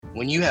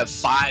When you have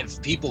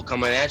 5 people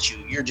coming at you,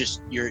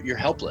 you're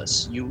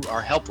helpless. You are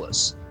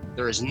helpless.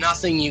 There is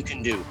nothing you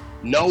can do.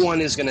 No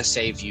one is going to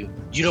save you.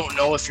 You don't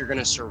know if you're going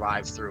to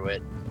survive through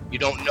it. You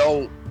don't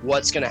know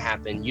what's going to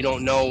happen. You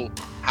don't know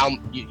how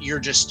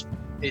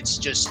it's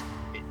just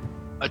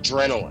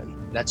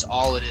adrenaline. That's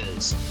all it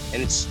is.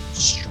 And it's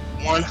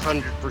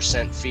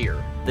 100%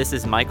 fear. This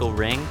is Michael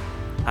Ring.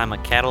 I'm a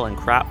cattle and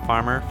crop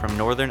farmer from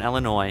Northern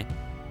Illinois,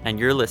 and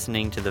you're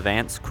listening to the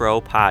Vance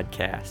Crow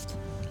Podcast.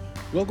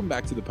 Welcome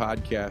back to the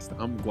podcast.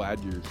 I'm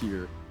glad you're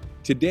here.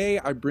 Today,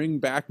 I bring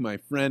back my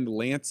friend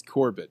Lance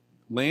Corbett.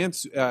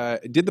 Lance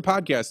did the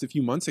podcast a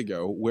few months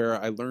ago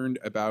where I learned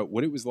about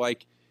what it was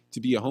like to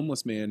be a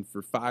homeless man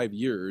for 5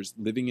 years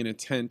living in a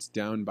tent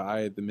down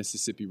by the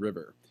Mississippi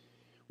River.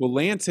 Well,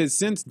 Lance has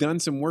since done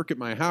some work at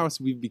my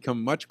house. We've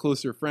become much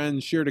closer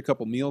friends, shared a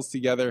couple meals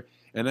together,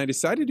 and I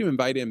decided to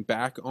invite him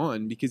back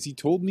on because he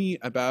told me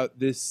about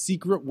this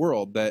secret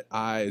world that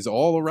is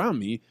all around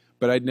me,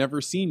 but I'd never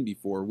seen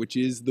before, which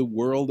is the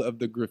world of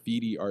the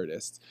graffiti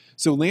artists.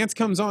 So Lance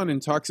comes on and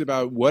talks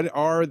about what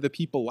are the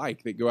people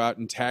like that go out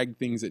and tag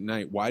things at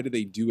night? Why do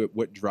they do it?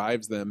 What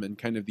drives them? And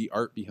kind of the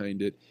art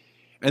behind it.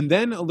 And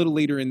then a little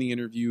later in the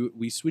interview,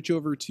 we switch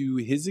over to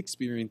his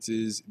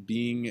experiences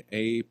being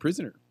a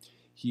prisoner.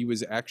 He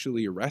was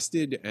actually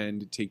arrested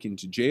and taken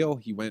to jail.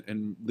 He went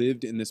and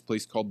lived in this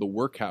place called the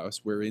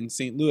Workhouse, where in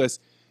St. Louis,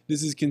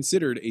 this is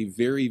considered a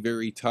very,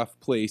 very tough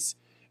place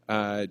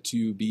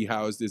to be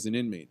housed as an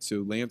inmate.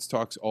 So Lance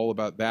talks all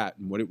about that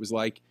and what it was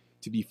like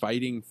to be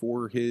fighting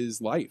for his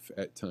life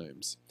at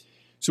times.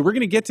 So we're going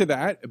to get to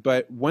that,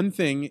 but one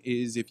thing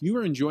is if you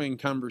are enjoying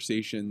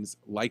conversations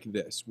like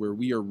this, where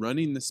we are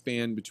running the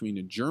span between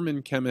a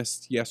German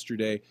chemist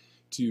yesterday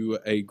to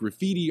a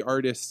graffiti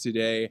artist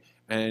today,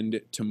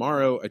 and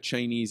tomorrow a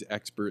Chinese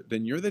expert,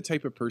 then you're the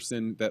type of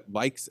person that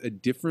likes a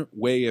different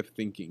way of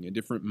thinking, a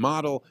different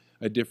model,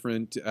 a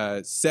different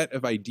set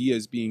of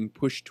ideas being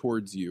pushed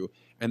towards you.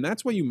 And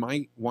that's why you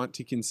might want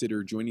to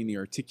consider joining the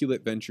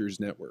Articulate Ventures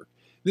Network.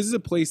 This is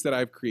a place that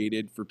I've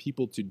created for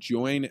people to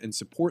join and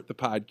support the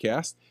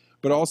podcast,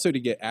 but also to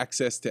get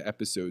access to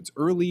episodes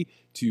early,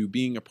 to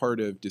being a part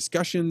of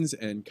discussions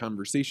and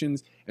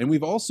conversations. And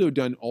we've also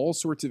done all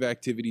sorts of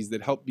activities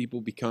that help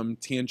people become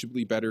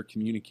tangibly better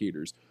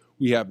communicators.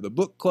 We have the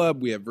book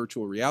club, we have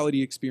virtual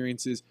reality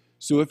experiences.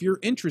 So if you're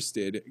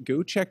interested,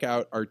 go check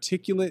out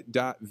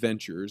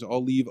articulate.ventures.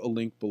 I'll leave a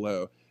link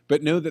below.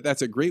 But know that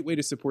that's a great way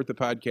to support the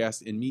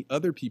podcast and meet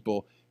other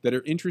people that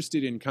are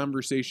interested in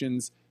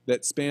conversations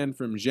that span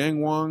from Zhang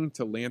Wang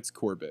to Lance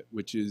Corbett,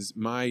 which is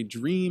my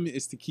dream,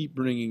 is to keep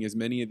bringing as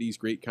many of these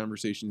great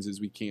conversations as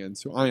we can.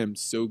 So I am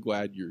so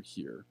glad you're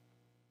here.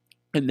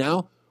 And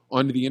now,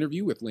 on to the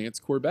interview with Lance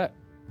Corbett.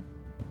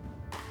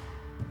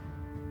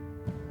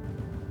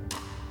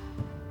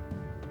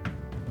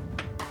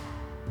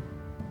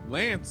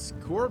 Lance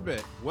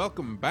Corbett,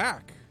 welcome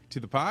back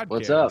to the podcast.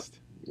 What's up?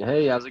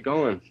 Hey, how's it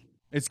going?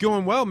 It's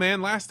going well,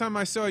 man. Last time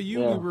I saw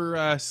you, we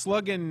were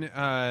slugging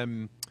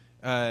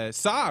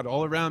sod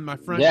all around my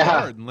front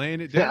yard and laying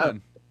it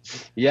down.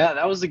 Yeah,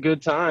 that was a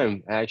good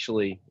time,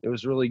 actually. It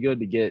was really good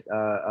to get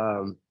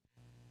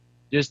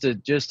just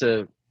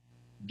to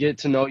get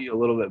to know you a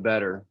little bit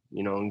better,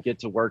 and get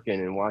to working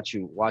and watch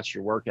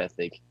your work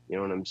ethic. You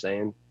know what I'm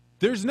saying?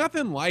 There's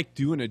nothing like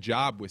doing a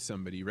job with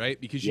somebody, right?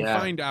 Because you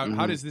find out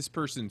how does this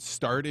person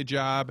start a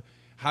job?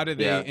 How do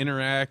they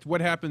interact? What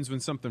happens when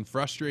something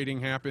frustrating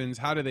happens?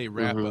 How do they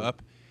wrap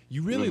up?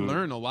 You really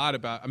learn a lot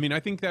about, I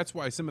think that's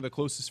why some of the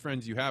closest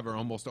friends you have are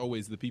almost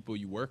always the people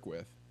you work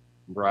with.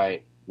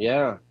 Right.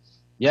 Yeah.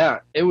 Yeah.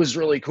 It was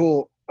really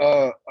cool.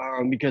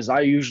 Because I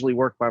usually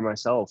work by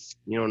myself,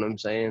 you know what I'm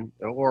saying?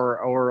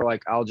 Or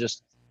like I'll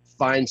just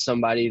find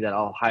somebody that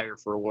I'll hire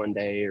for one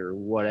day or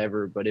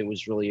whatever. But it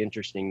was really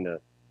interesting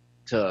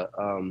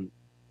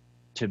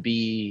to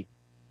be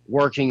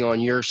working on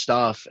your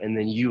stuff and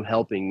then you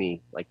helping me.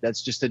 Like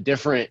that's just a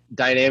different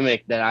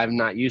dynamic that I'm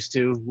not used to,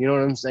 you know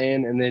what I'm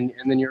saying? And then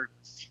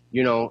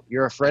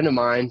you're a friend of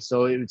mine,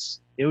 so it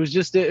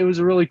was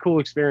a really cool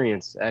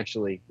experience,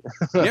 actually.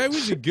 Yeah, it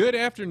was a good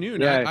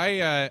afternoon.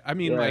 Yeah.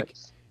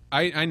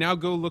 I now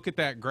go look at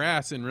that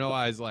grass and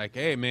realize, like,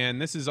 hey, man,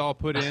 this is all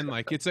put in.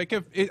 Like, it's like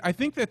I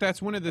think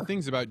that's one of the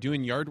things about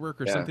doing yard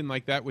work or something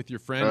like that with your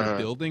friend or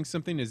building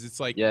something is it's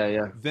like,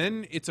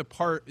 then it's a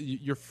part,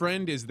 your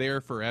friend is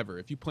there forever.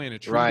 If you plant a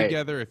tree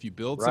together, if you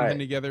build something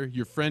together,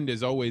 your friend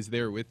is always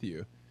there with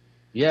you.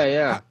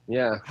 Yeah.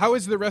 How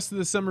has the rest of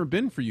the summer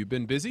been for you?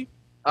 Been busy?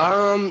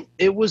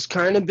 It was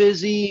kind of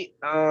busy.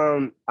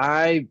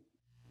 I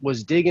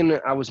was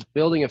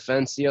building a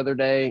fence the other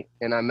day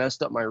and I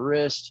messed up my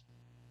wrist.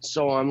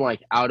 So I'm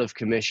like out of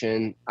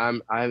commission.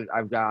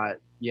 I've got,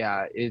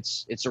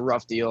 it's a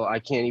rough deal. I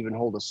can't even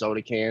hold a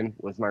soda can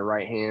with my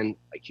right hand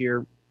like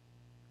here.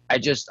 I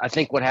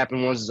think what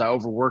happened was I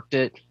overworked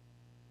it.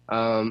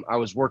 I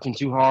was working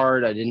too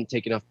hard. I didn't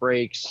take enough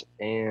breaks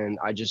and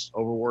I just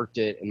overworked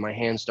it and my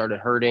hand started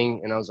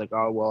hurting. And I was like,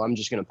 oh, well, I'm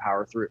just going to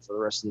power through it for the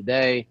rest of the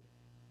day.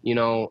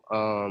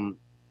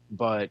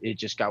 but it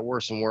just got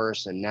worse and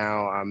worse, and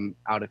now I'm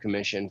out of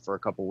commission for a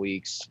couple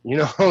weeks, you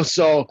know.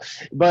 So,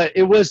 but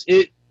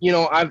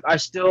I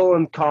still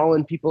am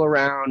calling people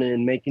around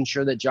and making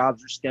sure that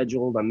jobs are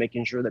scheduled. I'm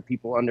making sure that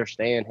people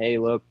understand, hey,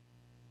 look,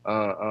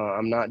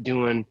 I'm not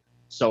doing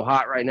so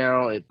hot right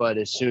now, but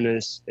as soon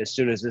as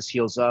this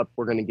heals up,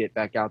 we're going to get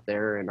back out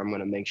there, and I'm going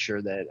to make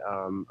sure that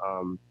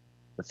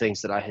the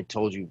things that I had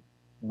told you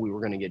we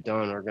were going to get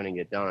done are going to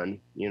get done.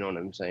 You know what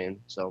I'm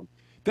saying? So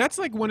That's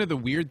like one of the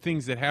weird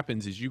things that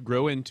happens as you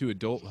grow into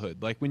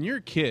adulthood. Like when you're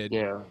a kid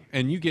yeah,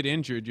 and you get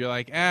injured, you're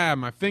like,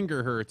 my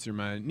finger hurts or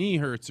my knee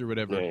hurts or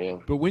whatever. yeah,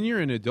 But when you're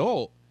an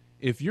adult,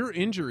 if your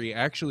injury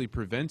actually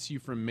prevents you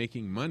from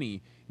making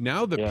money,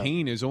 now the yeah,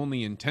 pain is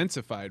only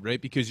intensified, right?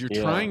 Because you're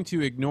yeah, trying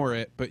to ignore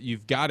it, but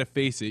you've got to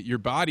face it. Your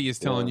body is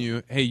telling yeah,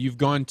 you, hey, you've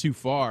gone too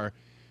far.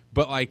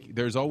 But like,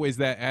 there's always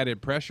that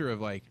added pressure of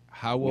like,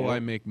 how will yeah. I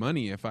make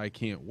money if I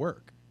can't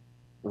work?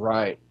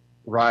 Right,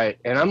 right.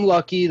 And I'm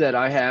lucky that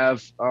I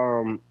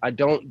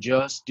don't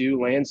just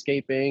do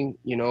landscaping,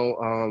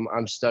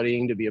 I'm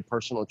studying to be a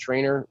personal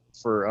trainer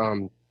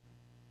for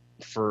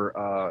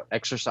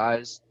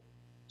exercise.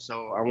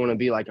 So I want to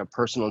be like a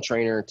personal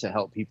trainer to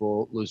help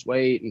people lose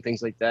weight and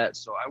things like that.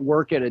 So I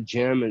work at a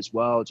gym as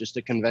well, just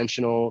a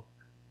conventional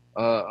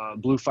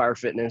Blue Fire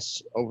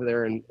Fitness over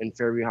there in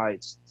Fairview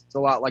Heights. It's a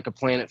lot like a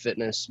Planet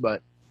Fitness,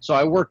 but so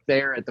I work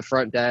there at the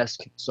front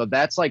desk. So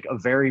that's like a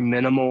very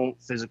minimal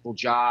physical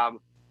job.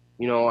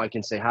 I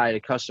can say hi to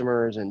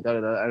customers and da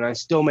da da, and I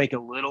still make a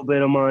little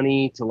bit of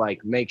money to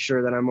like make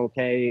sure that I'm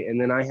okay.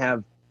 And then I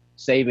have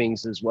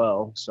savings as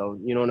well. So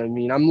you know what I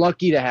mean? I'm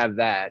lucky to have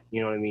that.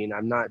 You know what I mean?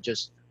 I'm not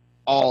just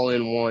all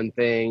in one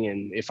thing,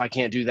 and if I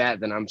can't do that,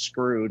 then I'm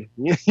screwed.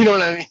 You know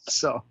what I mean?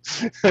 So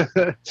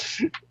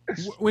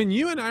When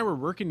you and I were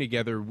working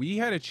together, we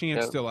had a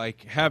chance yeah. to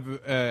like have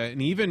an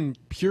even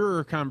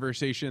purer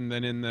conversation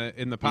than in the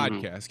Hmm.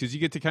 podcast, because you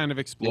get to kind of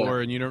Yeah.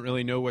 explore and you don't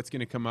really know what's going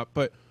to come up.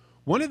 But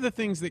one of the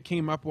things that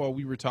came up while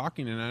we were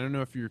talking, and I don't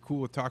know if you're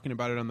cool with talking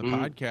about it on the Hmm.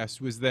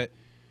 podcast, was that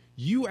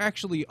you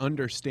actually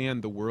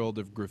understand the world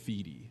of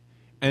graffiti.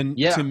 And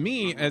to Yeah.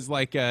 me, as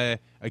like a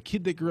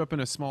kid that grew up in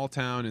a small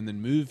town and then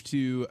moved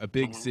to a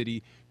big Hmm.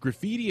 city,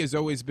 graffiti has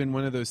always been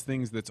one of those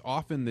things that's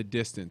off in the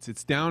distance.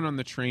 It's down on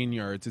the train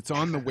yards, it's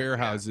on the Yeah.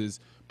 warehouses,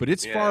 but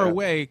it's far Yeah.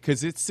 away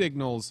because it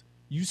signals,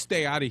 you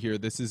stay out of here,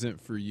 this isn't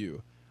for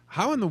you.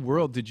 How in the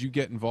world did you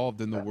get involved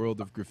in the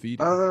world of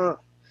graffiti?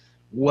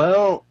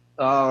 Well,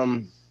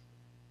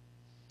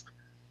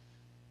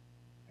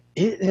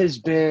 it has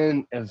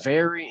been a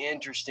very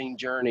interesting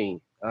journey.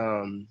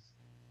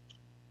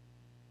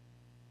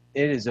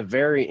 It is a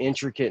very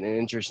intricate and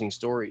interesting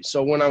story.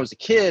 So when I was a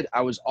kid,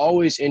 I was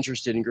always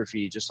interested in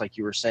graffiti, just like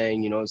you were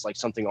saying. It's like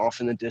something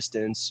off in the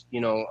distance.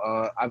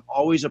 I've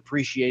always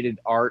appreciated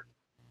art.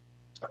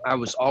 I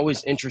was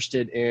always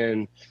interested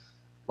in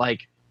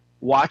like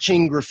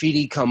watching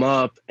graffiti come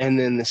up, and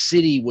then the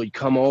city would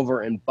come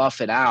over and buff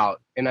it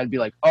out, and I'd be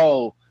like,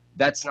 oh,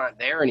 that's not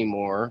there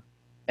anymore.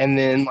 And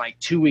then like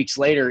 2 weeks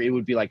later, it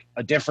would be like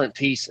a different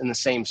piece in the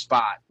same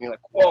spot. And you're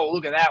like, whoa,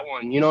 look at that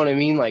one. You know what I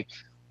mean? Like,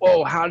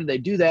 whoa, how did they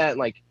do that?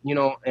 Like,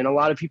 and a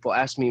lot of people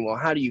ask me, well,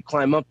 how do you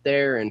climb up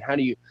there? And how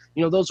do you,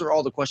 those are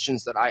all the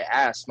questions that I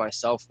asked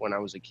myself when I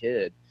was a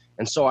kid.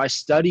 And so I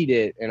studied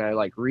it and I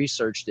like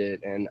researched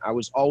it, and I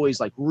was always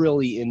like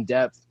really in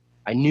depth.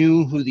 I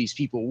knew who these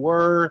people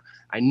were.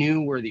 I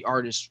knew where the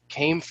artists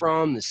came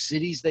from, the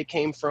cities they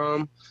came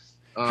from.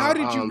 How Uh,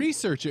 did you um,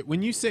 research it?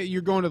 When you say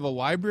you're going to the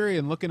library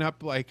and looking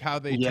up like how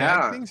they tag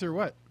yeah, things or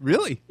what?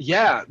 Really?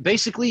 yeah.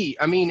 Basically,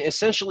 I mean,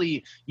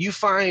 essentially, you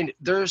find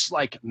there's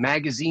like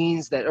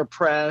magazines that are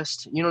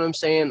pressed. You know what I'm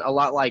saying? A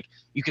lot like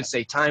you could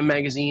say Time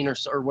magazine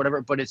or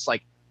whatever, but it's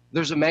like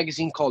there's a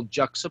magazine called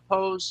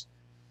Juxtapose,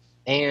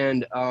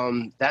 and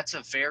that's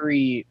a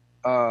very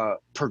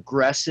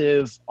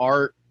progressive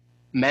art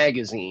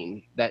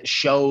magazine that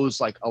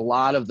shows like a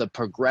lot of the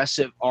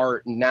progressive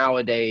art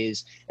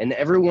nowadays. And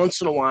every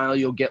once in a while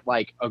you'll get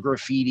like a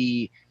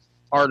graffiti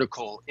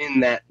article in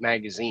that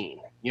magazine,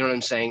 you know what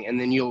I'm saying? And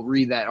then you'll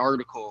read that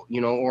article,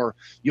 or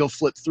you'll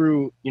flip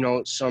through,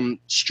 some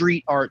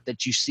street art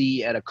that you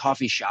see at a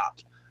coffee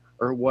shop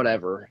or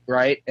whatever,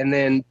 right? And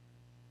then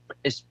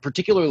it's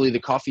particularly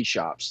the coffee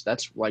shops.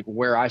 That's like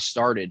where I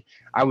started.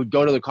 I would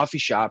go to the coffee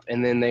shop,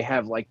 and then they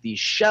have like these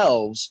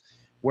shelves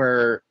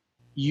where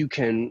you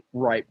can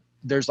write.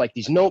 There's like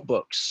these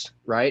notebooks,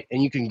 right?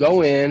 And you can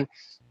go in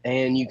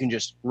and you can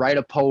just write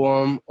a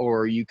poem,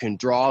 or you can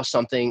draw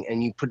something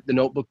and you put the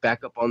notebook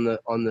back up on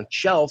the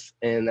shelf,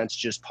 and that's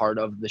just part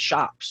of the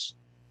shop's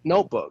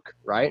notebook,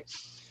 right?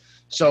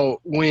 So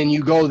when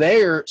you go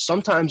there,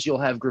 sometimes you'll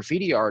have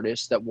graffiti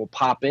artists that will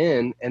pop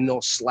in and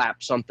they'll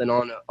slap something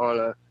on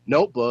a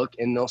notebook,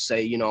 and they'll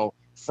say,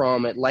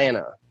 from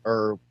Atlanta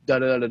or da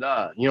da da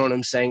da. You know what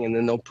I'm saying? And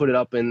then they'll put it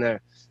up in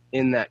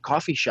that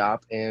coffee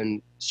shop,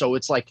 and so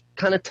it's like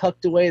kind of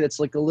tucked away. That's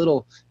like a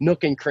little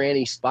nook and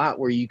cranny spot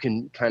where you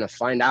can kind of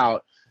find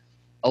out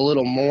a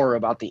little more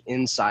about the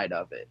inside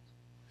of it.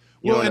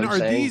 You know Well, what and I'm are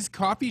saying? these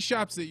coffee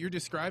shops that you're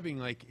describing,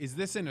 like, is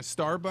this in a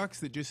Starbucks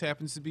that just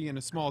happens to be in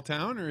a small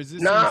town, or is this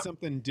in Not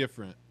something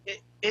different?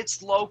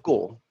 it's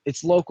local.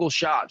 It's local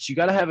shops. You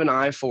got to have an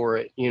eye for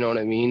it. You know what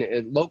I mean?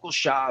 Local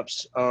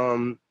shops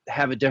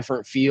have a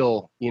different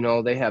feel. You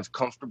know, they have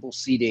comfortable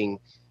seating.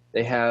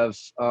 They have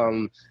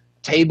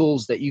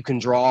tables that you can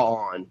draw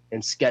on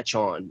and sketch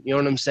on. You know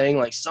what I'm saying?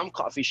 Like some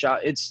coffee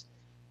shop,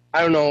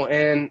 I don't know,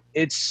 and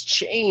it's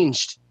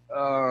changed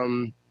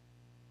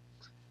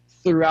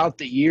throughout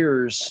the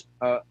years.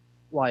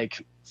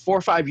 Like 4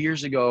 or 5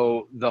 years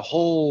ago,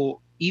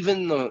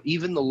 even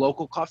the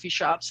local coffee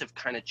shops have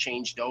kind of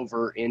changed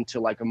over into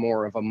like a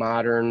more of a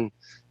modern,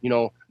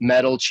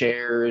 metal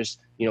chairs,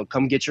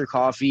 come get your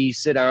coffee,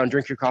 sit down,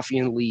 drink your coffee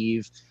and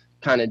leave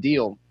kind of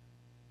deal.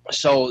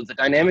 So the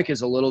dynamic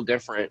is a little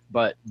different,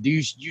 but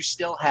you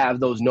still have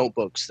those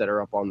notebooks that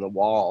are up on the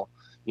wall,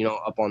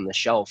 up on the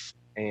shelf.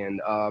 And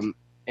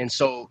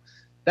so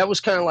that was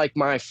kind of like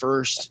my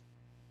first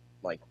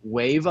like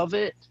wave of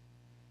it.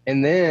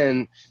 And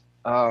then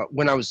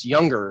when I was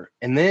younger,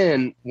 and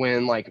then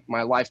when like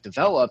my life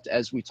developed,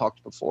 as we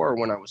talked before,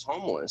 when I was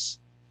homeless,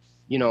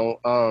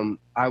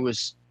 I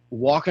was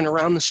walking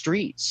around the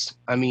streets.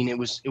 I mean, it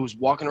was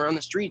walking around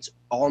the streets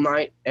all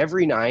night,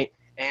 every night,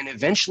 and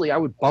eventually I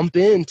would bump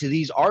into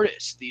these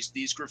artists,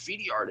 these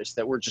graffiti artists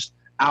that were just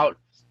out,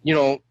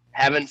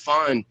 having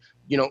fun,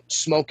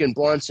 smoking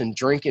blunts and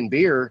drinking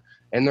beer,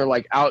 and they're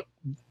like out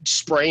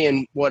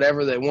spraying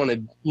whatever they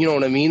wanted, you know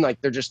what I mean? Like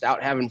they're just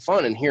out having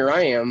fun, and here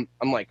I am.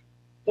 I'm like,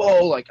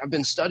 whoa, like I've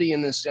been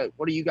studying this.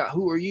 What do you got?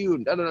 Who are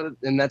you?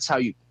 And that's how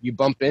you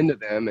bump into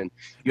them, and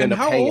you end And up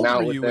how hanging old were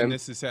out with you when them.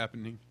 this is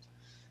happening?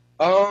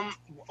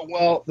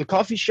 Well, the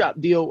coffee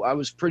shop deal, I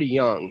was pretty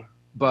young,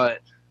 but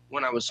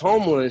when I was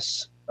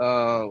homeless,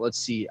 let's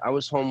see, I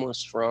was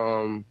homeless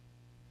from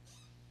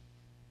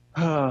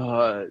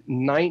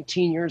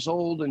 19 years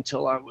old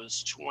until I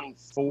was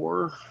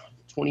 24,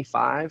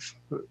 25.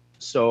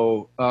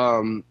 So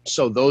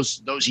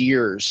those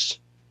years,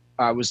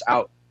 I was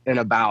out and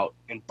about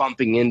and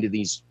bumping into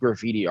these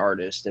graffiti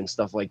artists and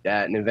stuff like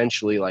that. And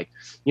eventually, like,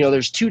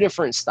 there's two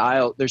different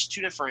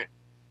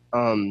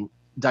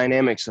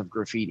dynamics of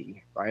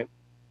graffiti, right?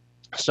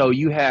 So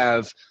you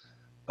have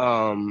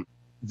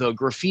the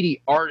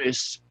graffiti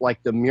artists,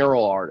 like the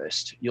mural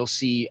artist. You'll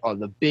see on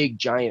the big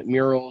giant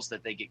murals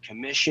that they get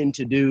commissioned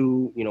to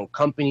do.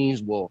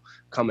 Companies will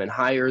come and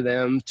hire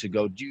them to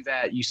go do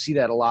that. You see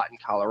that a lot in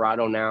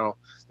Colorado now.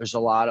 There's a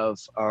lot of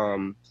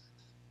um,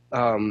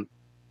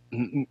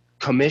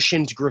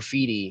 commissioned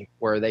graffiti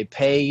where they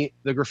pay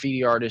the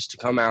graffiti artist to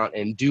come out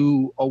and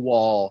do a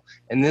wall.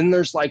 And then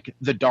there's like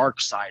the dark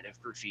side of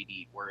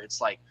graffiti where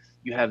it's like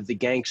you have the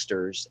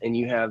gangsters and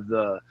you have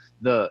the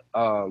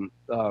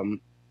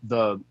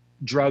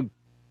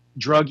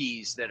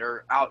druggies that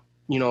are out,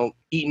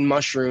 eating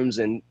mushrooms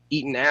and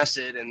eating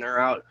acid, and they're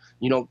out,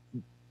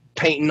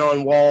 painting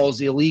on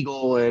walls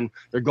illegal, and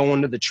they're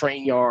going to the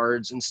train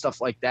yards and stuff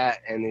like that.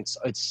 And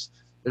it's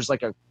there's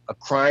like a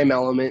crime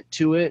element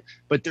to it,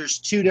 but there's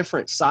two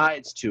different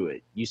sides to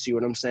it. You see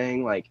what I'm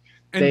saying? Like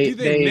And do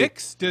they they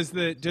mix? Does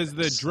the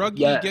druggie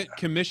yeah, get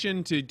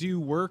commissioned to do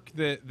work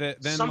that then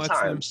lets them?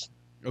 sometimes.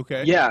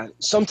 Okay. Yeah,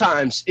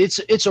 sometimes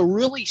it's a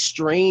really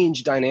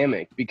strange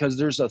dynamic because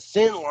there's a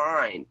thin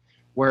line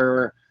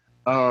where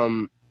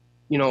um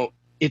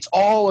it's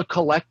all a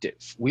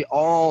collective. We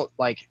all,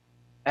 like,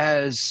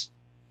 as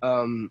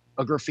a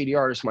graffiti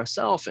artist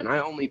myself, and I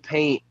only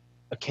paint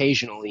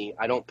occasionally.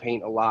 I don't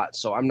paint a lot,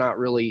 so I'm not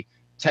really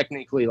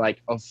technically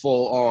like a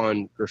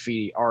full-on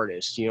graffiti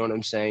artist, you know what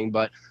I'm saying?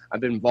 But I've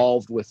been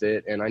involved with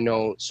it, and I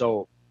know.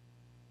 So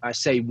I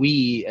say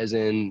we as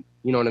in,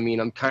 you know what I mean?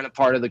 I'm kind of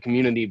part of the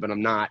community, but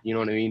I'm not, you know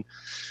what I mean?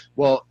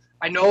 Well,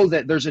 I know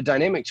that there's a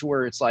dynamic to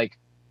where it's like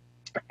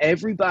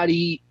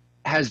everybody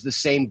has the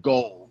same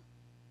goal,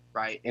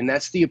 right? And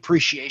that's the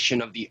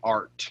appreciation of the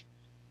art,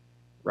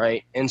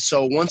 right? And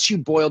so once you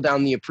boil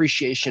down the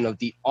appreciation of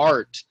the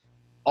art,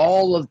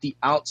 all of the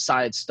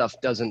outside stuff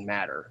doesn't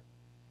matter.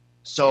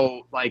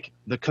 So like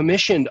the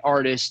commissioned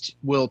artist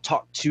will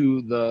talk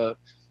to the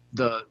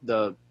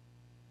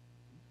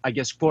I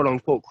guess, quote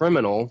unquote,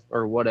 criminal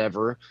or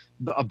whatever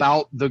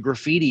about the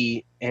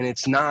graffiti. And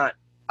it's not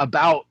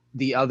about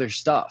the other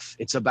stuff.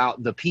 It's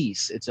about the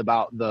piece. It's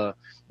about the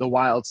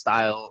wild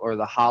style or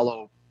the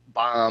hollow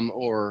bomb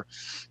or,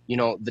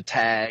 the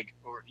tag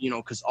or,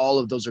 cause all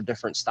of those are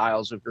different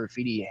styles of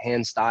graffiti,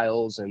 hand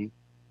styles and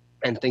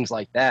things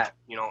like that,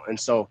 And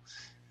so,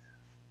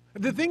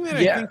 The thing that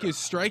I yeah, think is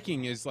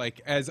striking is, like,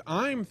 as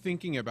I'm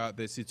thinking about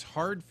this, it's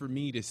hard for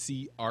me to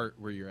see art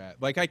where you're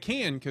at. Like, I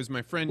can because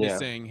my friend is yeah.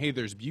 saying, hey,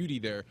 there's beauty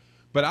there.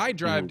 But I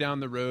drive Mm-hmm. down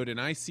the road and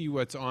I see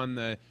what's on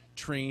the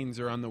trains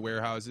or on the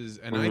warehouses.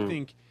 And I Mm-hmm.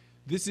 think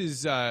this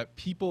is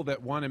people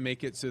that want to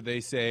make it so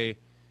they say,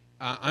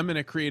 I'm going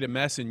to create a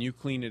mess and you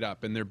clean it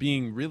up. And they're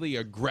being really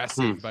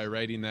aggressive by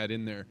writing that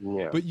in there.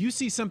 Yeah. But you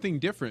see something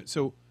different.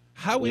 So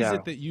how is Yeah.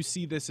 it that you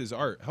see this as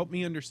art? Help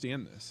me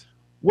understand this.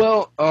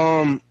 Well,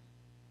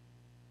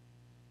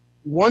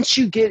 once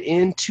you get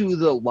into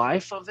the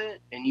life of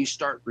it and you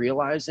start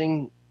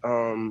realizing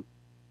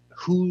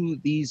who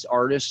these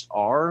artists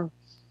are,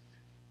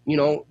 you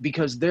know,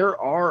 because there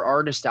are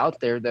artists out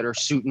there that are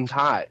suit and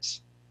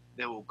ties.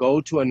 They will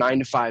go to a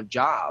 9-to-5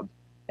 job,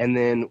 and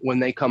then when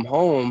they come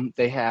home,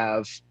 they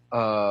have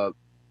a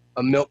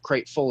milk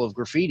crate full of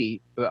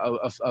graffiti,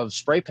 of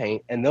spray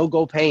paint, and they'll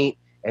go paint,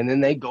 and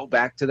then they go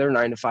back to their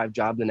 9-to-5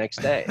 job the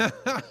next day.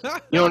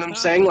 You know what I'm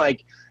saying?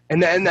 Like,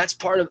 and that's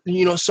part of,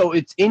 you know, so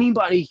it's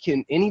anybody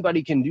can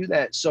do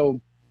that.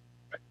 So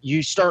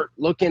you start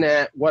looking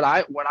at what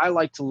I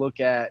like to look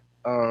at.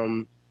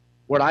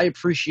 What I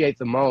appreciate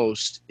the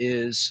most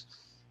is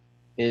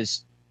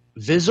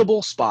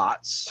visible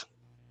spots,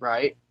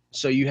 right?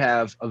 So you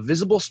have a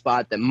visible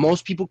spot that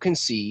most people can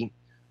see,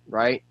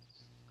 right?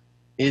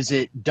 Is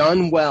it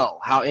done well?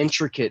 How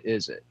intricate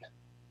is it,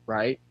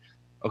 right?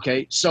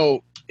 Okay,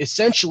 so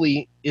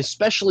essentially,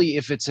 especially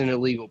if it's an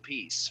illegal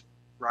piece,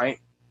 right?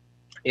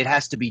 It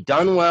has to be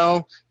done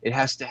well. It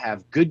has to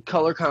have good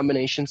color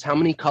combinations. How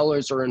many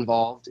colors are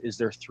involved? Is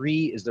there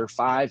 3? Is there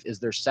 5? Is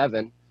there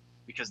 7?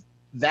 Because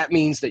that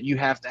means that you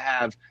have to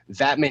have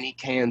that many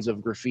cans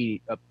of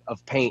graffiti,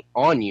 of paint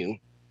on you.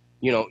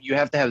 You know, you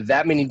have to have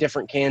that many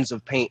different cans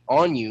of paint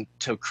on you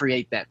to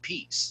create that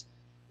piece,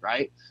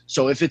 right?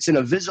 So if it's in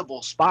a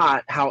visible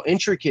spot, how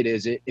intricate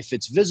is it? If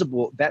it's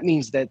visible, that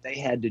means that they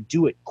had to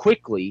do it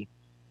quickly.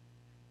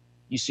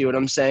 You see what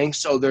I'm saying?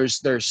 So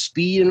there's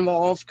speed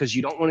involved because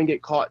you don't want to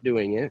get caught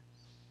doing it,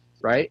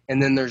 right?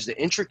 And then there's the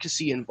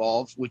intricacy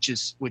involved,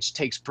 which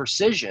takes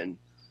precision.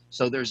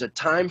 So there's a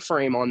time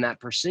frame on that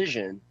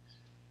precision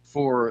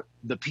for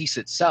the piece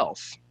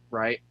itself,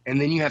 right? And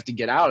then you have to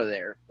get out of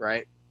there,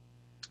 right?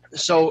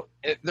 So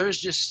there's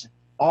just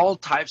all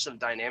types of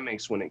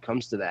dynamics when it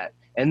comes to that.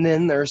 And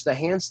then there's the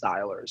hand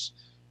stylers,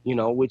 you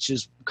know, which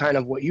is kind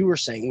of what you were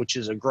saying, which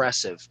is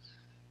aggressive.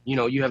 You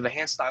know, you have the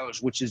hand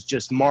stylers, which is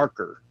just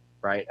marker,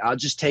 right? I'll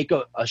just take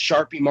a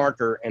Sharpie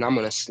marker and I'm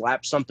going to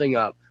slap something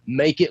up,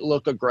 make it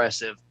look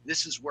aggressive.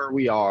 This is where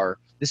we are.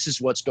 This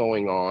is what's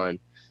going on,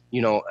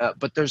 you know,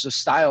 but there's a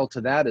style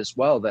to that as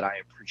well that I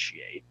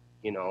appreciate,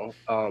 you know.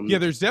 Yeah,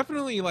 there's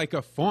definitely like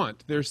a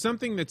font. There's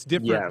something that's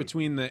different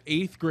between the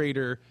 8th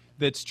grader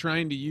that's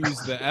trying to use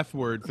the F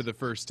word for the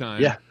first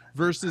time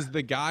versus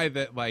the guy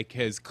that like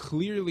has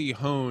clearly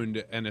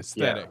honed an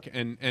aesthetic.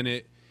 And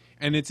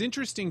it's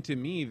interesting to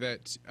me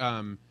that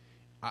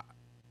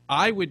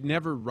I would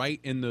never write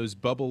in those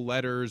bubble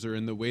letters or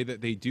in the way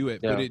that they do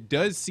it, but it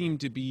does seem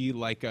to be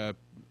like a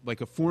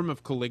form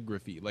of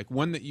calligraphy, like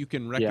one that you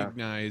can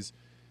recognize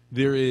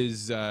there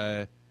is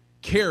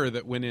care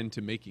that went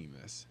into making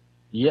this.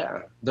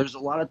 Yeah, there's a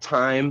lot of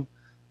time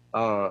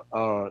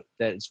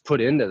that's put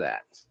into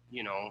that,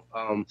 you know.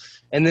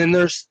 And then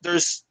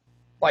there's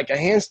like a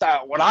hand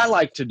style. What I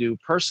like to do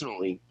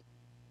personally,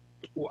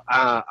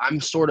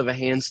 I'm sort of a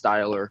hand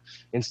styler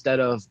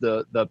instead of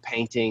the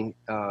painting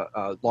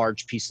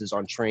large pieces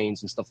on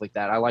trains and stuff like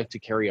that. I like to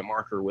carry a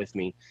marker with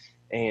me.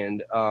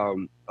 And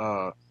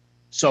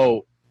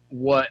so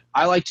what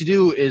I like to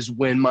do is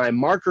when my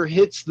marker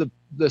hits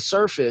the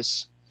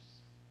surface,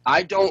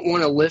 I don't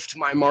want to lift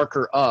my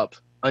marker up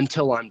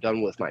until I'm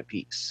done with my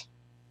piece.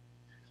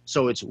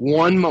 So it's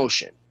one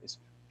motion. It's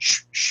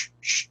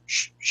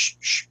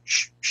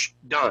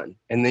done.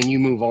 And then you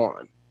move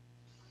on.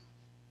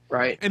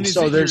 Right. And is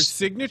so it your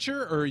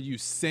signature, or are you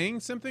saying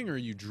something, or are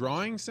you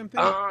drawing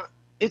something?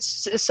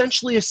 It's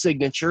essentially a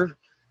signature.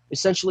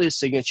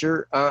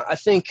 I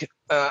think,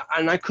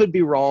 and I could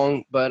be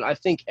wrong, but I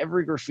think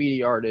every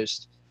graffiti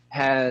artist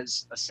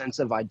has a sense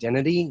of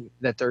identity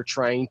that they're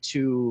trying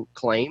to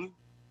claim.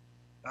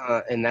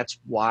 And that's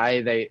why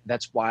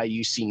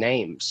you see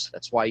names.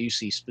 That's why you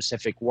see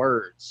specific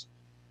words.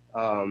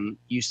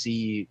 You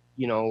see,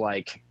 you know,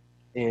 like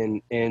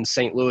in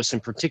St. Louis in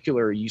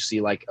particular, you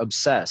see like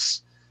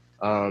obsess.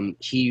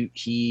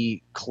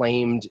 He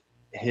claimed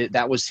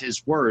that was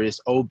his word,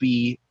 is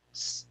OBCES.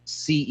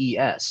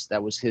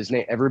 That was his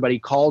name. Everybody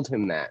called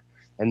him that.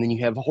 And then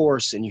you have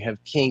horse, and you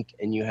have kink,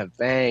 and you have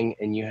bang,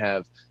 and you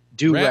have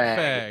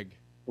do-rag.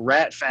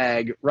 Rat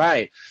fag,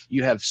 right?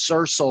 You have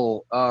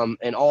Cercel,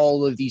 and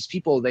all of these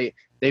people.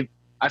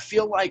 I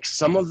feel like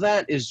some of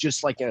that is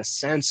just like a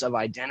sense of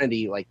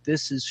identity. Like,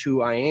 this is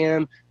who I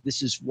am.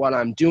 This is what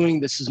I'm doing.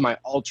 This is my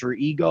alter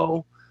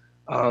ego.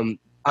 I'm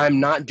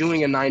not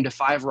doing a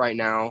 9-to-5 right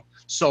now,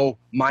 so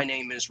my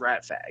name is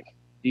Rat Fag.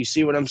 Do you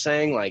see what I'm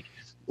saying? Like,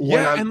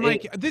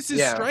 this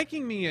is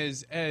striking me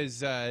as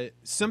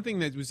something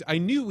that was. I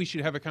knew we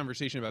should have a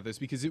conversation about this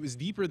because it was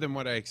deeper than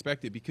what I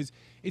expected. Because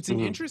it's an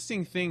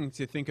interesting thing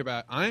to think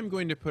about. I'm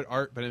going to put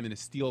art, but I'm going to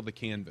steal the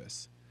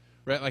canvas,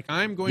 right? Like,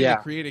 I'm going to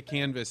create a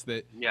canvas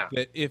that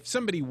if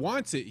somebody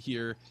wants it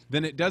here,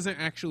 then it doesn't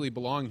actually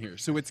belong here.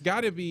 So it's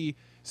got to be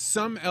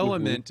some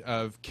element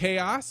of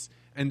chaos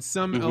and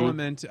some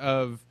element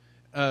of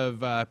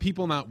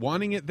people not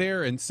wanting it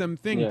there and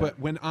something. But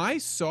when I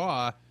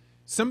saw,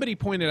 somebody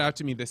pointed out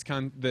to me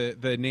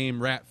the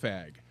name Rat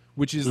Fag,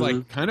 which is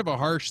like kind of a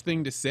harsh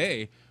thing to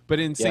say, but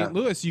in St.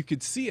 Louis you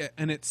could see it,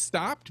 and it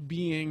stopped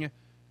being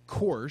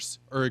coarse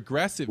or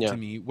aggressive Yeah. to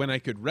me when I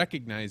could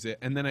recognize it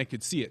and then I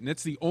could see it. And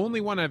it's the only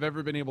one I've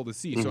ever been able to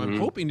see. So I'm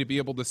hoping to be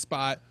able to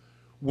spot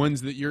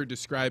ones that you're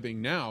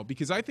describing now,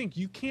 because I think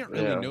you can't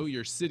really know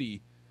your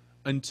city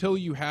until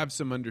you have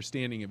some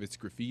understanding of its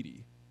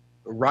graffiti.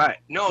 Right.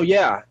 No,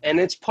 yeah. And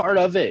it's part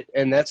of it.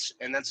 And that's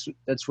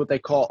what they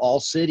call all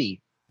city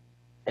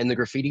in the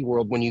graffiti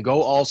world. When you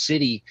go all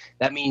city,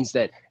 that means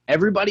that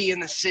everybody in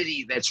the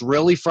city that's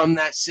really from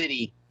that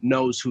city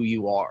knows who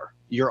you are.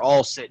 You're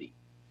all city.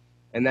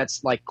 And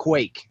that's like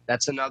Quake.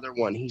 That's another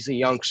one. He's a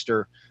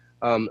youngster,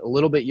 a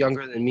little bit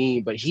younger than me,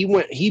 but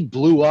he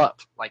blew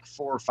up like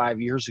 4 or 5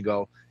 years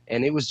ago.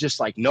 And it was just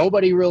like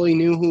nobody really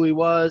knew who he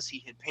was.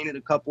 He had painted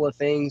a couple of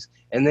things,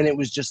 and then it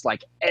was just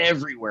like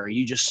everywhere.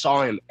 You just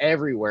saw him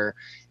everywhere.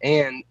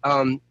 And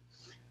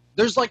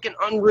there's like an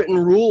unwritten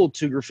rule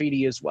to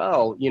graffiti as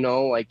well. You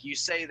know, like you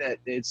say that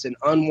it's an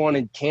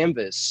unwanted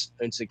canvas.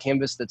 It's a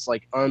canvas that's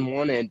like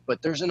unwanted,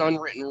 but there's an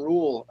unwritten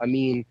rule. I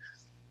mean,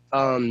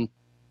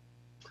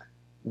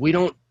 we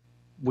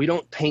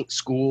don't paint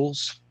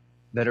schools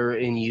that are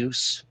in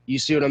use. You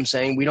see what I'm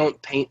saying? We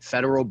don't paint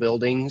federal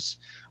buildings.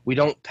 We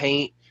don't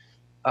paint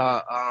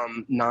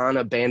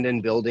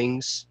non-abandoned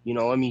buildings. You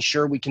know, I mean,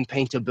 sure, we can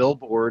paint a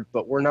billboard,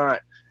 but we're not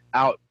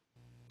out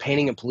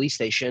painting a police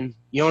station.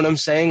 You know what I'm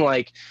saying?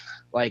 Like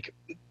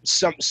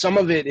some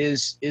of it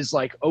is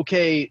like,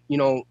 okay, you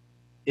know,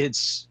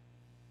 it's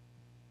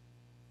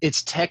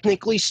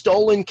technically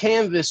stolen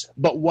canvas,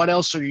 but what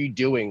else are you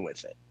doing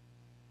with it?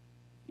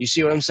 You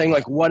see what I'm saying?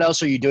 Like, what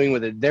else are you doing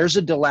with it? There's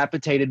a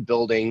dilapidated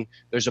building.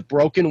 There's a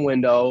broken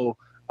window.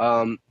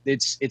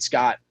 It's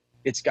got,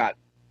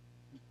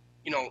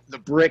 you know, the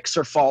bricks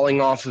are falling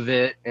off of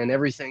it and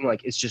everything.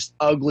 Like, it's just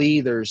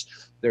ugly. There's,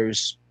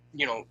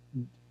 you know,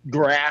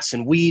 grass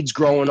and weeds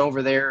growing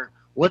over there.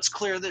 Let's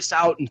clear this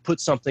out and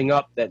put something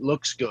up that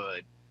looks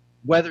good.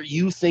 Whether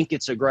you think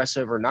it's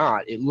aggressive or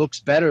not, it looks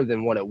better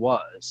than what it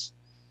was.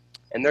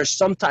 And there's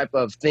some type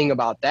of thing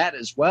about that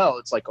as well.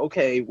 It's like,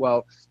 okay,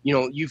 well, you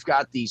know, you've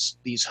got these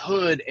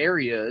hood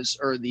areas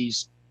or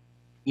these,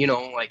 you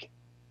know, like,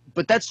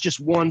 but that's just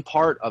one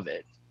part of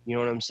it. You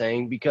know what I'm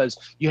saying? Because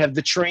you have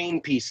the train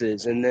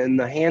pieces and then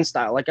the hand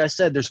style. Like I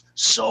said, there's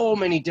so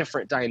many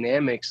different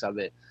dynamics of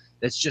it.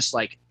 That's just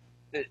like,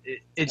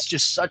 it's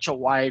just such a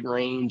wide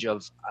range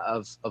of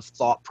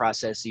thought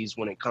processes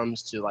when it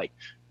comes to like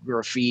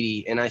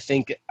graffiti. And I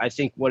think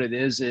what it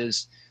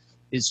is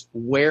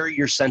where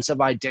your sense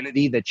of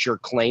identity that you're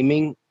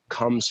claiming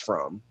comes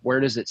from. Where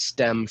does it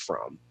stem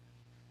from?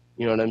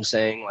 You know what I'm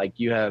saying? Like,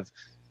 you have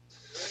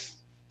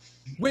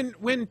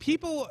when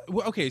people,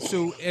 okay,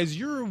 so as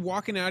you're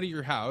walking out of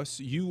your house,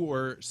 you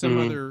or some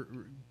other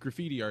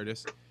graffiti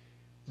artist,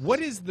 what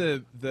is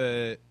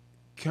the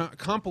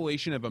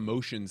compilation of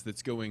emotions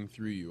that's going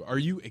through you? Are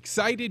you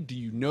excited? Do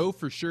you know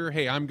for sure,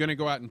 hey, I'm going to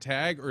go out and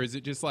tag? Or is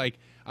it just like,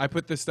 I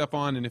put this stuff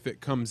on and if it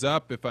comes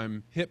up, if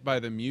I'm hit by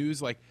the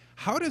muse, like,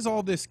 how does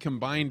all this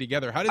combine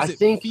together? How does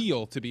it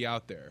feel to be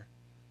out there?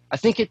 I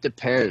think it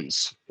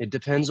depends. It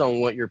depends on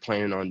what you're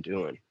planning on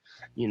doing.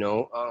 You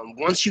know,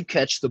 once you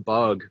catch the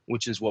bug,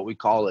 which is what we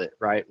call it,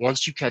 right?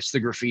 Once you catch the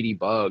graffiti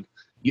bug,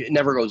 it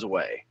never goes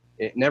away.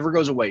 It never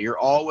goes away. You're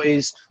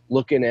always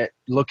looking at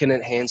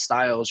hand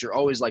styles. You're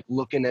always like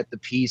looking at the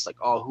piece, like,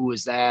 oh, who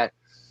is that?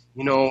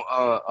 You know,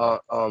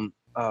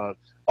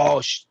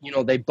 you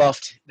know, they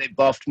buffed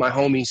my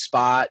homie's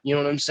spot. You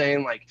know what I'm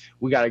saying? Like,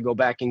 we got to go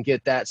back and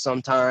get that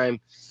sometime.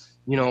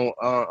 You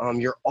know,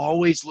 you're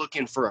always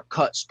looking for a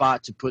cut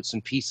spot to put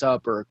some piece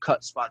up, or a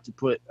cut spot to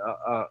put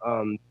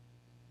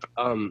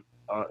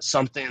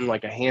something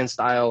like a hand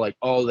style, like,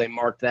 oh, they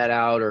marked that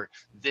out, or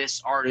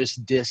this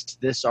artist dissed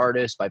this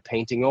artist by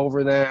painting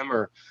over them,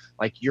 or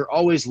like, you're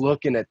always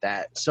looking at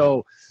that.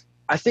 So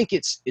I think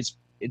it's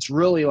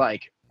really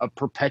like a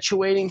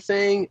perpetuating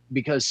thing,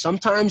 because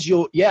sometimes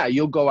you'll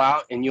go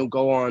out and you'll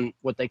go on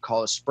what they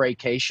call a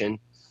spraycation,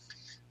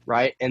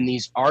 right? And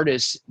these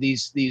artists,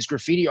 these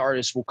graffiti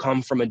artists will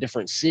come from a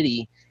different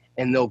city,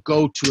 and they'll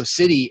go to a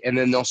city and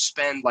then they'll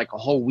spend like a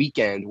whole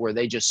weekend where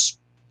they just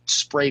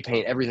spray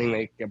paint everything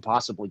they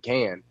possibly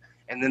can,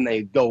 and then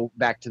they go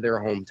back to their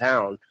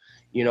hometown,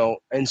 you know.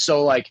 And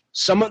so like,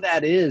 some of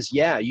that is,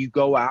 you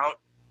go out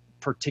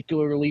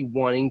particularly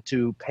wanting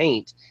to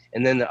paint,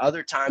 and then the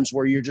other times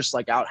where you're just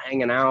like out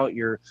hanging out,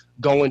 you're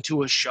going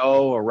to a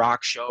show, a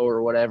rock show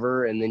or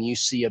whatever, and then you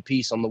see a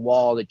piece on the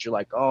wall that you're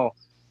like, oh,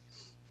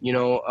 you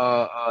know,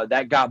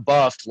 that got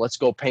buffed, let's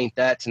go paint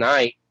that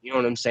tonight. You know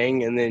what I'm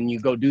saying? And then you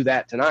go do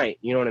that tonight.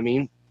 You know what I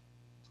mean?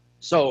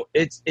 So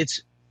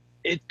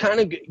it kind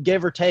of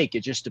give or take.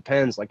 It just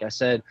depends. Like I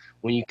said,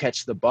 when you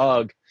catch the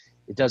bug,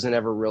 it doesn't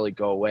ever really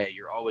go away.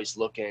 You're always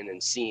looking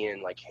and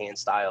seeing like hand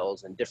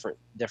styles and different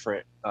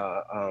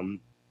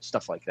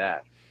stuff like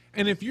that.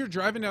 And if you're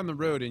driving down the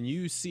road and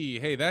you see,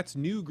 hey, that's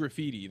new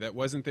graffiti that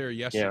wasn't there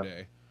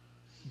yesterday.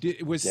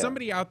 Was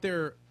somebody out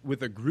there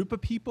with a group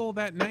of people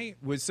that night?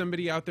 Was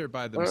somebody out there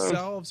by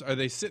themselves? Are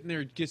they sitting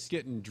there just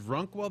getting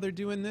drunk while they're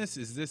doing this?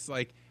 Is this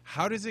like,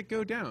 how does it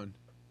go down?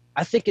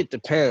 I think it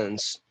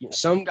depends.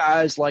 Some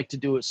guys like to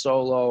do it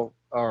solo.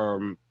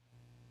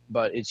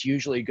 but it's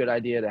usually a good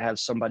idea to have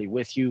somebody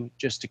with you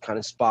just to kind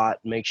of spot,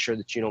 make sure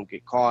that you don't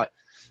get caught,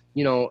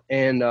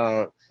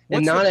 and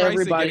What's not the price of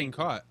everybody. getting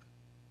caught?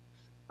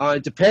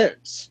 It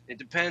depends. It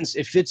depends.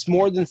 If it's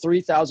more than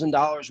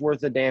 $3,000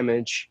 worth of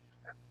damage,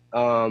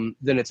 then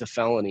it's a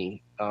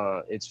felony.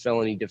 It's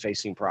felony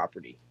defacing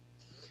property.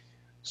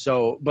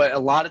 So, but a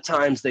lot of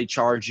times they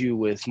charge you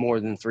with more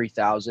than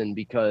 3,000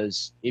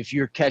 because if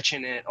you're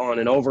catching it on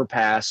an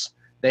overpass,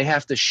 they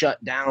have to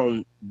shut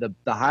down the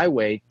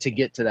highway to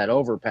get to that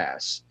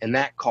overpass, and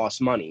that costs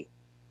money.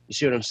 You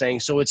see what I'm saying?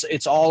 So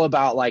it's all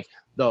about like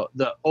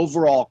the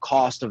overall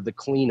cost of the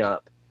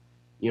cleanup.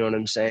 You know what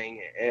I'm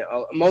saying?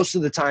 Most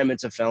of the time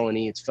it's a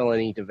felony. It's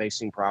felony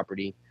defacing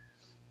property.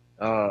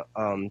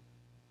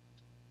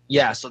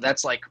 Yeah, so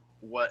that's like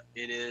what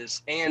it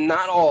is. And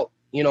not all,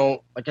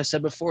 like I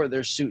said before,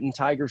 there's suit and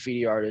tie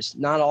graffiti artists.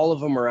 Not all of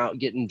them are out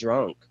getting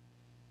drunk.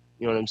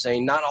 You know what I'm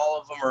saying? Not all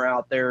of them are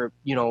out there,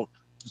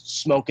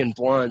 smoking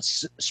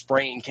blunts,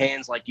 spraying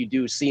cans like you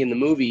do see in the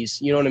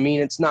movies. You know what I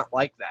mean? It's not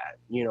like that.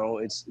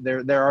 It's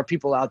there are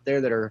people out there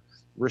that are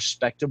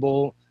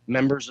respectable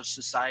members of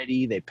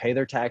society. They pay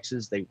their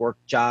taxes. They work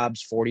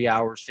jobs, 40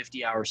 hours,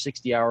 50 hours,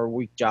 60-hour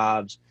week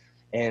jobs.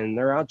 And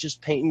they're out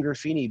just painting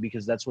graffiti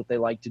because that's what they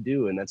like to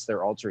do, and that's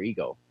their alter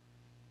ego.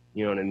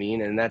 You know what I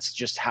mean? And that's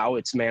just how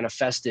it's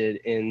manifested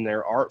in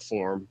their art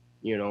form,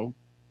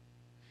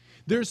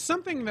 There's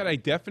something that I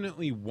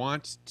definitely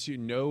want to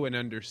know and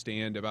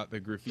understand about the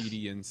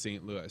graffiti in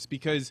St. Louis,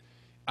 because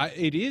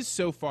it is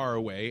so far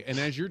away, and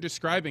as you're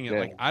describing it,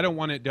 like, I don't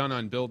want it done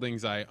on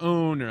buildings I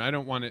own, or I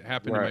don't want it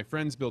happen to my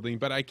friend's building,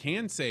 but I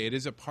can say it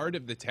is a part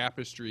of the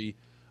tapestry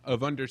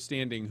of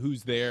understanding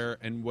who's there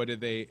and what do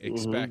they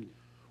expect. Mm-hmm.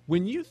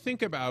 When you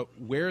think about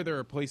where there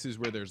are places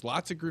where there's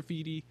lots of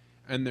graffiti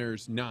and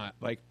there's not,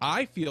 like,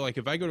 I feel like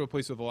if I go to a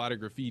place with a lot of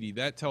graffiti,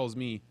 that tells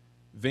me,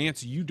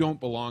 Vance, you don't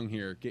belong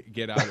here.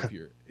 Get out of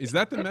here. Is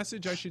that the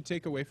message I should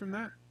take away from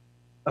that?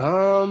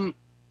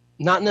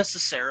 Not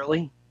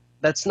necessarily.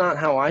 That's not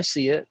how I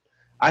see it.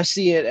 I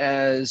see it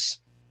as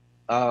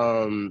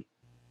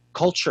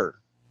culture.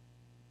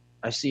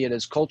 I see it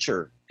as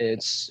culture.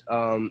 It's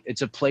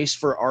a place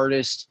for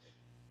artists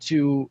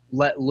to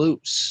let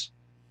loose.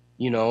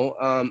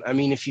 I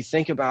mean, if you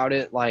think about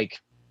it, like,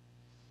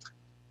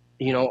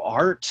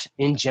 art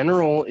in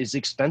general is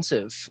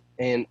expensive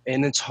and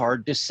it's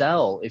hard to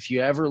sell. If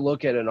you ever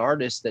look at an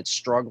artist that's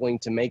struggling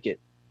to make it,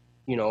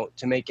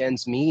 to make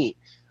ends meet,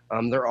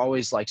 they're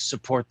always like,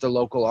 support the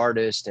local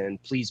artist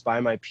and please buy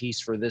my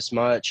piece for this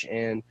much.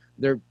 And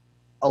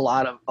a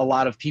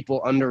lot of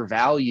people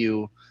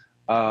undervalue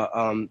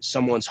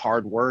someone's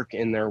hard work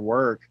in their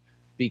work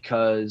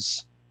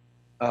because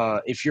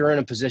if you're in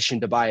a position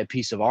to buy a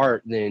piece of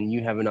art, then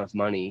you have enough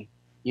money.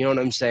 You know what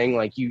I'm saying?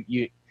 Like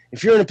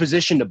if you're in a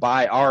position to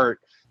buy art,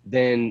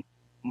 then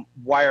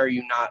why are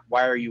you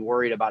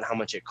worried about how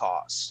much it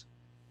costs,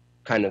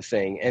 kind of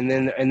thing? And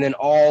then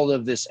all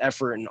of this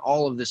effort and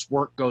all of this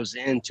work goes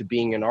into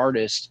being an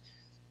artist,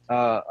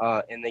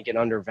 and they get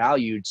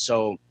undervalued.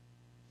 So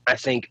I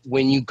think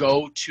when you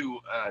go to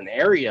an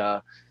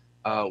area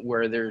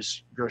where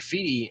there's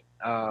graffiti,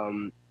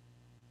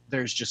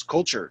 there's just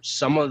culture.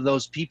 Some of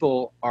those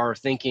people are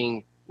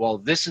thinking, well,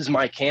 this is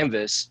my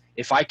canvas.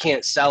 If I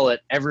can't sell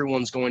it,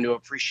 everyone's going to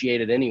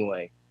appreciate it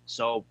anyway.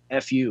 So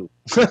F you.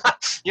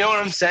 You know what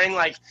I'm saying?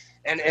 Like,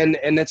 and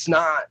it's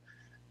not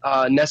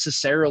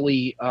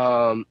necessarily,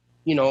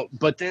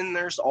 but then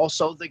there's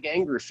also the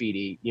gang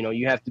graffiti.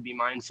 You have to be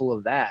mindful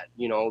of that.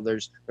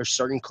 There's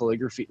certain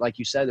calligraphy, like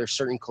you said, there's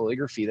certain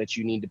calligraphy that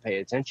you need to pay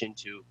attention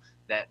to,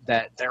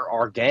 that there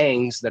are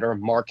gangs that are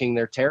marking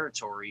their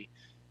territory.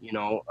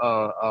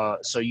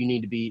 So you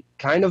need to be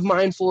kind of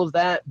mindful of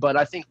that. But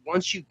I think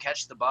once you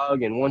catch the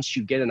bug and once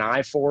you get an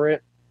eye for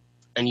it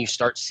and you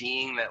start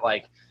seeing that,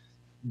 like,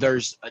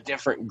 there's a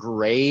different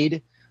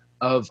grade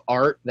of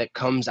art that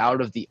comes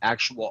out of the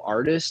actual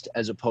artist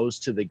as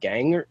opposed to the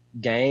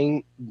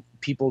gang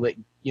people that,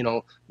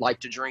 like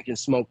to drink and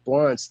smoke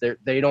blunts,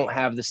 they don't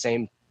have the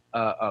same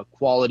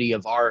quality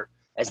of art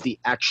as the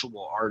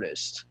actual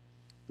artist.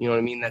 You know what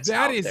I mean?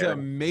 That is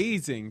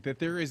amazing that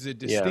there is a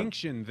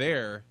distinction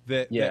there,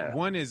 that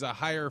one is a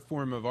higher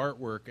form of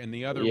artwork and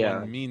the other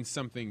one means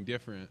something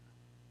different.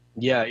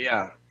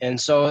 Yeah. And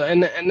so,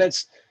 and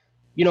that's,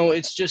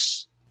 it's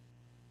just,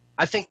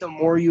 I think the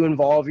more you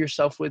involve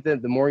yourself with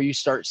it, the more you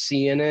start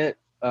seeing it,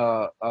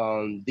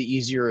 the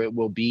easier it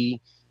will be.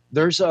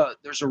 There's a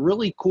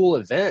really cool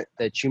event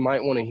that you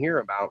might want to hear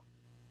about.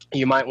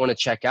 You might want to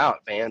check out,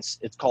 Vance.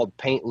 It's called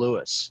Paint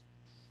Louis,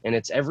 and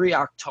it's every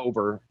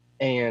October.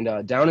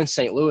 And down in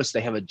St. Louis,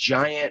 they have a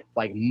giant,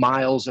 like,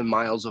 miles and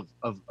miles of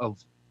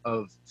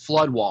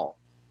flood wall,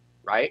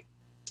 right?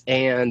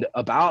 And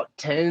about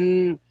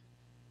 20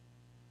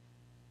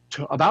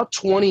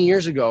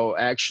 years ago,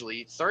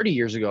 actually 30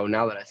 years ago,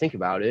 now that I think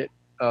about it,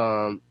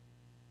 about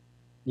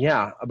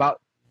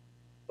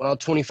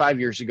 25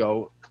 years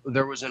ago,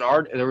 there was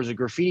a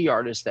graffiti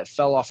artist that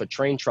fell off a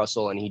train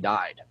trestle and he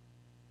died,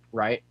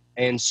 right?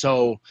 And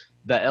so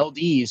the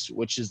LDs,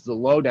 which is the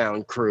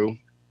lowdown crew,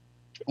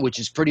 which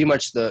is pretty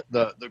much the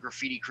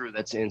graffiti crew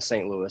that's in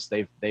St. Louis.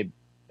 They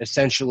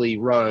essentially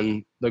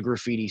run the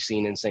graffiti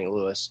scene in St.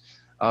 Louis.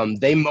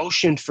 They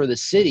motioned for the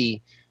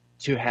city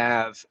to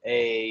have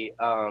a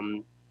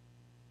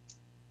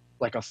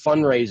like a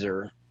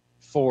fundraiser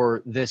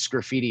for this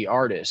graffiti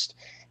artist,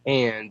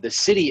 and the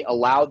city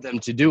allowed them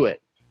to do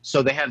it.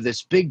 So they have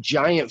this big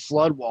giant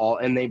flood wall,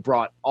 and they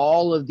brought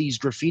all of these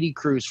graffiti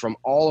crews from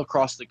all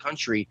across the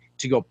country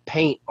to go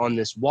paint on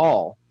this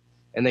wall,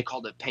 and they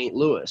called it Paint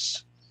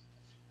Louis.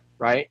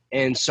 Right.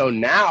 And so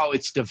now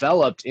it's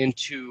developed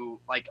into,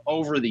 like,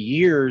 over the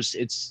years,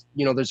 it's,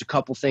 there's a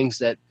couple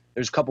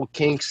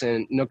kinks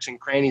and nooks and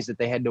crannies that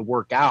they had to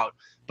work out,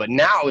 but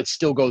now it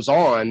still goes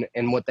on.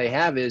 And what they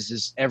have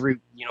is every,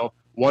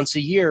 once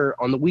a year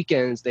on the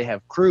weekends, they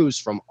have crews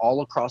from all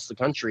across the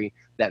country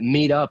that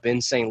meet up in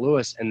St.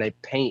 Louis, and they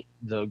paint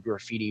the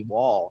graffiti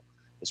wall.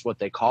 Is what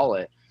they call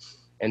it.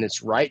 And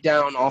it's right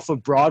down off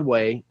of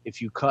Broadway.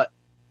 If you cut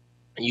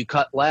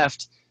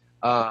left,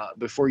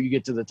 before you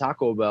get to the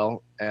Taco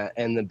Bell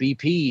and the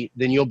BP,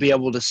 then you'll be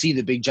able to see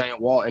the big giant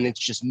wall, and it's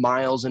just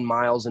miles and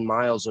miles and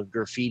miles of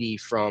graffiti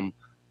from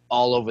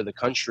all over the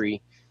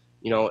country.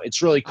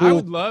 It's really cool. I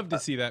would love to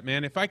see that,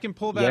 man. If I can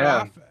pull that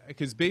off,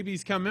 because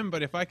babies come in,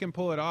 but if I can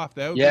pull it off,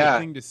 that would be a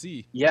thing to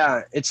see.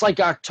 Yeah, it's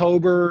like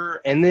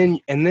October, and then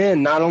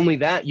not only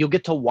that, you'll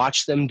get to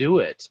watch them do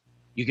it.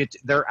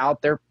 They're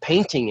out there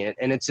painting it,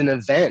 and it's an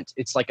event.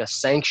 It's like a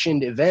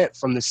sanctioned event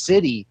from the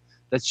city.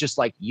 That's just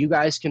like, you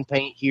guys can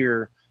paint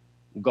here,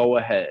 go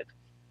ahead.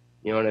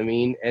 You know what I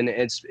mean? And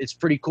it's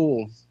pretty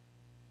cool.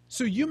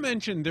 So you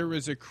mentioned there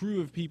was a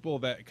crew of people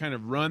that kind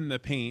of run the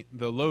paint,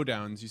 the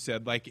lowdowns, you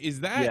said. Like,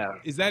 is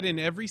that in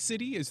every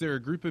city? Is there a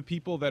group of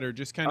people that are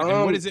just kind of,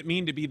 and what does it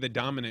mean to be the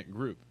dominant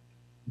group?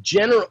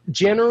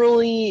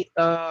 Generally,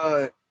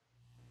 I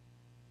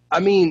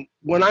mean,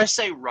 when I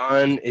say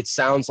run, it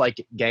sounds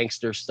like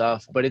gangster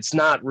stuff, but it's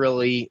not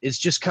really. It's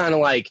just kind of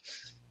like,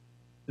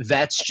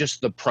 that's just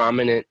the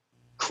prominent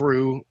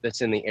crew that's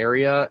in the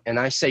area. And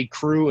I say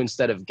crew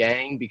instead of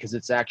gang because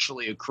it's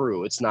actually a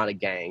crew. It's not a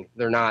gang.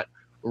 They're not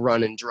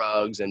running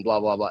drugs and blah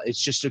blah blah. It's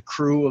just a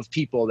crew of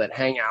people that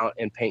hang out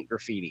and paint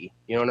graffiti.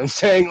 You know what I'm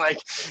saying? Like,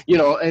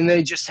 and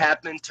they just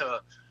happen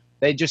to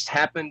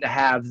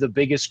have the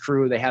biggest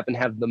crew. They happen to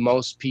have the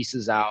most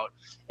pieces out.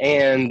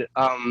 And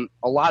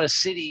a lot of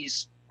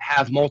cities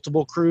have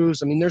multiple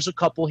crews. I mean, there's a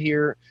couple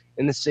here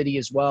in the city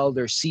as well.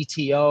 There's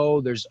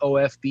CTO, there's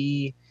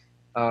OFB,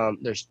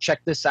 there's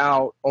Check This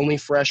Out, Only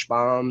Fresh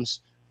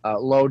Bombs,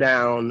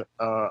 Lowdown,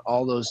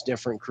 all those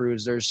different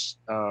crews. There's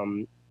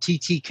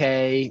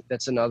TTK,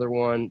 that's another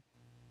one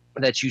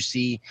that you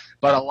see.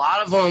 But a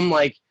lot of them,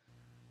 like,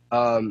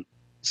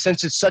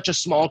 since it's such a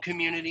small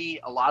community,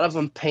 a lot of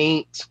them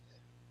paint,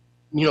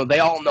 they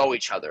all know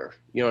each other.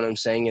 You know what I'm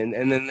saying?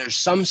 And then there's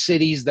some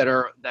cities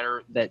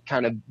that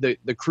kind of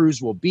the crews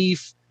will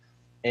beef,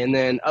 and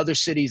then other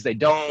cities they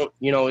don't.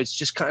 It's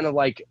just kind of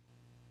like,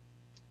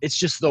 it's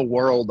just the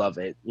world of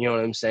it. You know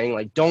what I'm saying?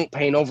 Like, don't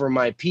paint over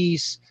my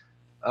piece,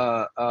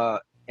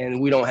 and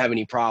we don't have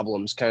any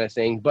problems, kind of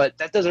thing. But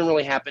that doesn't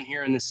really happen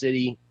here in the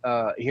city,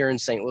 here in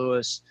St.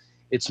 Louis.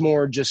 It's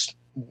more just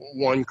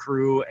one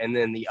crew, and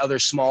then the other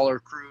smaller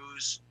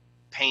crews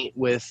paint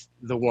with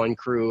the one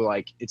crew.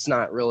 Like, it's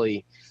not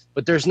really,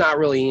 but there's not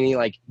really any,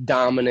 like,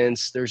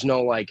 dominance. There's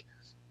no, like,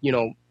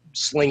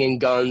 slinging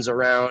guns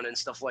around and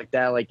stuff like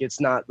that. Like, it's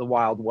not the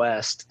Wild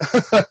West.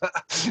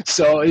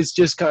 So it's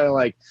just kind of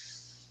like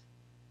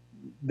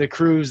the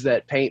crews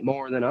that paint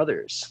more than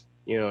others.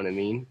 You know what I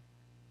mean?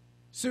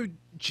 So,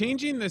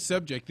 changing the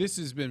subject, this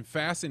has been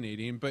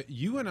fascinating, but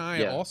you and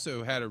I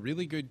also had a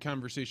really good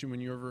conversation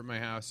when you were over at my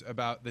house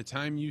about the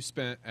time you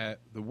spent at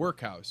the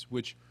workhouse,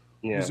 which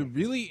was a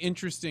really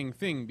interesting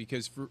thing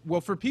because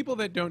for people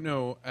that don't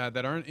know,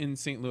 that aren't in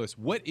St. Louis,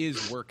 what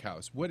is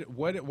workhouse? Why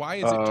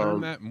is it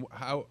termed that?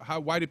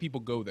 Why do people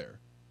go there?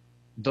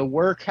 The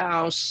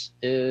workhouse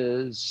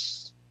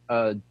is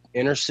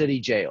inner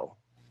city jail,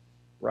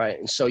 right?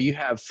 And so you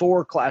have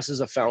 4 classes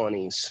of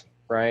felonies.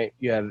 Right?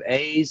 You have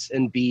A's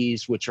and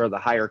B's, which are the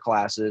higher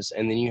classes,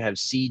 and then you have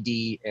C,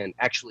 D, and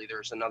actually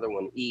there's another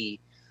one, E.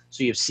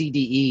 So you have C, D,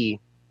 E,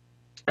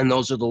 and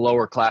those are the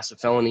lower class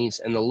of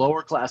felonies. And the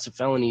lower class of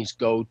felonies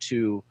go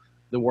to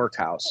the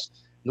workhouse.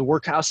 The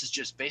workhouse is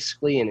just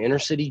basically an inner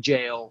city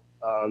jail,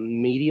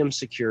 medium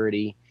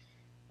security.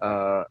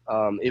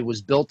 It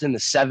was built in the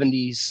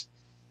 70s.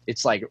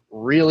 It's like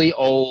really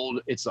old.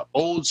 It's the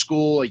old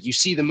school. Like, you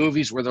see the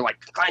movies where they're like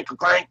clank,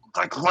 clank,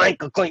 clank, clank,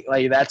 clank.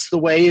 Like, that's the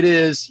way it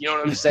is. You know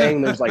what I'm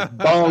saying? There's like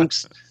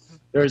bunks.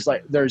 There's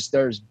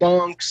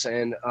bunks,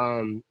 and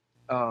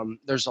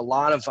there's a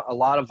lot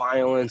of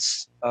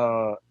violence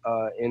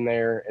in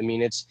there. I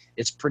mean,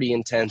 it's pretty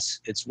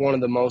intense. It's one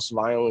of the most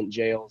violent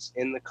jails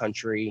in the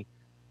country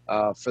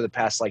for the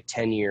past like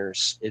 10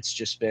 years. It's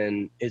just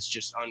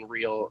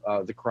unreal.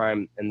 The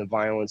crime and the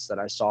violence that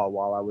I saw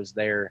while I was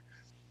there.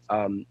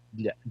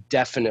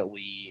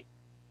 Definitely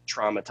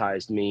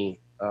traumatized me,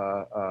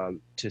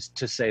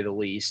 to say the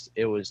least.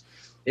 It was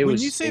when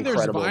you say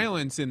incredible. There's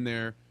violence in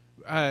there,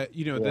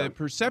 the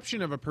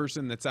perception of a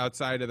person that's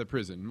outside of the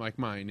prison, like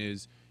mine,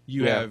 is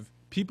you Yeah. have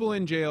people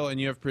in jail and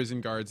you have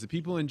prison guards. The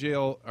people in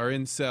jail are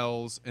in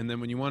cells, and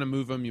then when you want to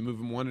move them, you move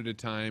them one at a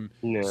time.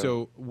 Yeah.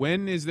 So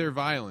when is there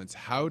violence?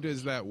 How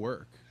does that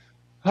work?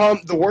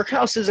 The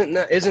workhouse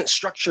isn't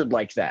structured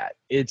like that.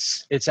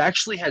 It's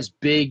actually has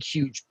big,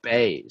 huge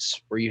bays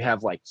where you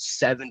have like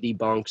 70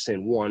 bunks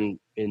in one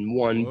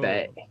Whoa.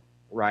 bay,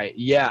 right?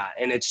 Yeah,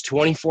 and it's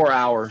 24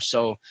 hours.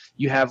 So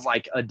you have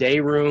like a day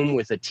room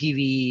with a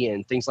TV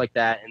and things like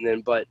that, and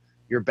then but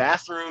your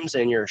bathrooms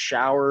and your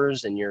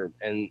showers and your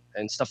and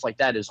stuff like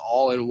that is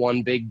all in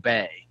one big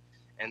bay,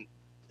 and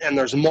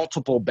there's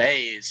multiple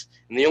bays.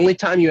 And the only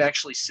time you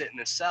actually sit in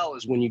a cell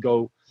is when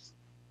you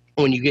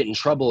get in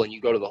trouble and you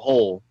go to the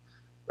hole,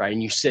 right?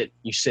 And you sit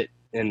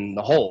in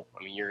the hole.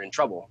 I mean, you're in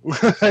trouble.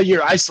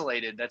 You're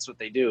isolated. That's what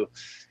they do.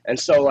 And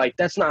so like,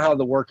 that's not how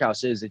the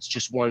workhouse is. It's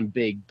just one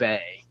big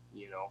bay,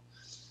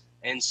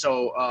 And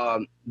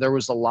so there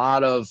was a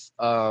lot of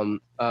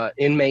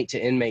inmate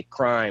to inmate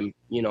crime.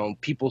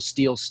 People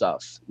steal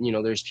stuff.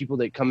 There's people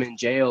that come in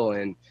jail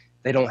and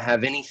they don't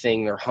have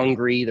anything. They're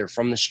hungry. They're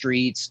from the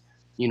streets.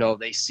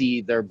 They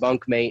see their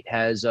bunkmate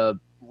has a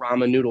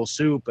ramen noodle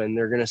soup and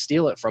they're going to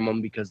steal it from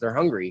them because they're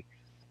hungry.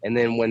 And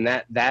then when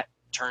that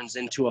turns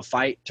into a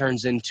fight,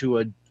 turns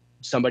into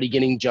somebody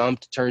getting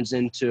jumped, turns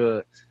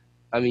into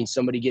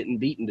somebody getting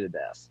beaten to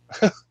death.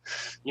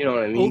 You know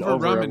what I mean?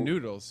 Over ramen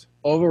noodles.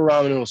 Over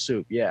ramen noodle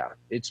soup. Yeah.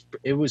 It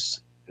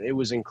was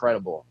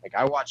incredible. Like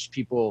I watched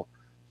people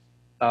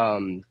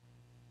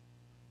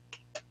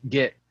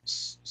get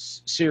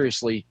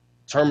seriously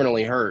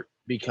terminally hurt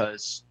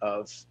because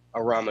of a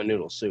ramen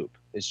noodle soup.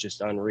 It's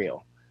just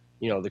unreal.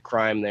 The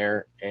crime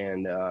there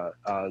and the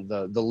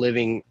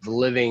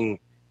living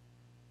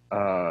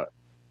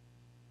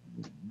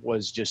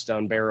was just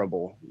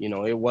unbearable.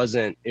 It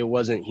wasn't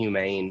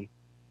humane,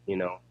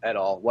 at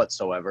all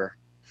whatsoever.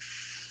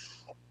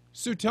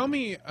 So tell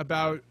me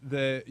about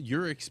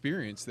your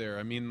experience there.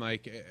 I mean,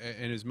 like,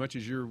 and as much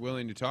as you're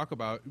willing to talk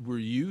about, were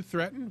you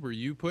threatened? Were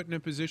you put in a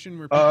position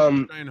where people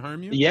would try and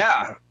harm you?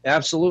 Yeah,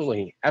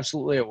 absolutely.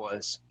 Absolutely it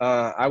was.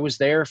 I was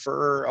there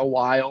for a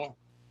while.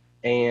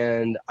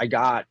 And I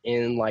got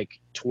in like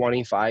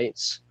 20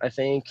 fights, I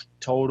think,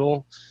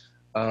 total.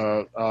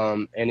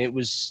 And it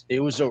was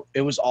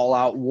all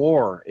out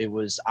war. It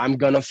was, I'm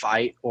going to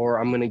fight or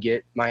I'm going to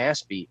get my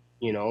ass beat,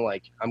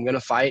 like I'm going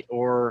to fight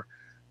or,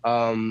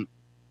 I'm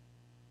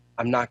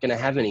not going to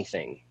have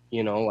anything,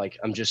 like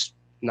I'm just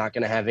not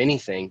going to have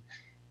anything.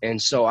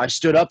 And so I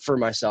stood up for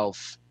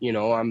myself.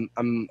 I'm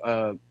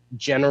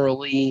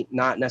generally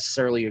not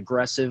necessarily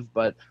aggressive,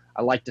 but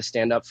I like to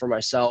stand up for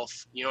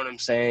myself. You know what I'm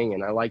saying?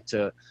 And I like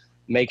to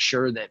make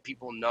sure that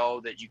people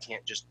know that you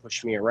can't just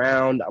push me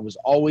around. I was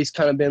always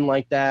kind of been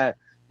like that,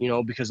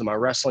 because of my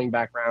wrestling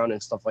background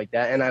and stuff like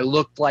that. And I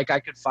looked like I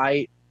could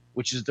fight,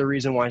 which is the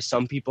reason why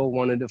some people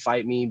wanted to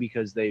fight me,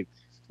 because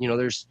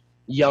there's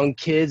young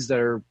kids that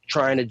are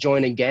trying to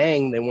join a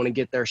gang. They want to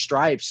get their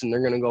stripes and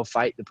they're going to go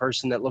fight the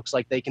person that looks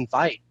like they can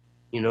fight,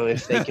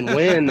 if they can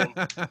win. And,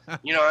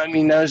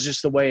 that was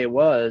just the way it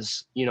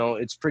was.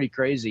 It's pretty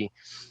crazy.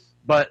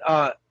 But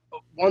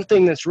one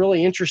thing that's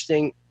really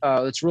interesting,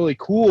 that's really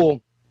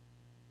cool.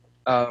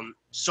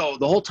 So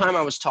the whole time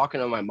I was talking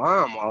to my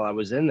mom while I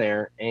was in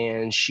there,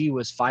 and she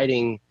was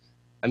fighting.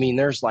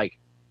 There's like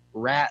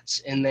rats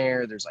in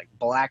there. There's like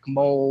black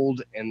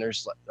mold, and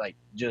there's like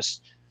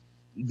just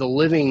the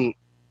living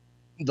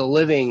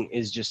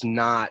is just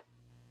not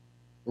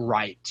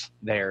right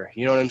there.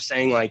 You know what I'm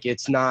saying? Like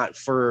it's not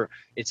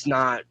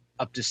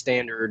up to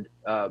standard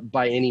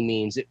by any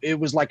means. It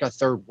was like a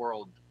third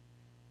world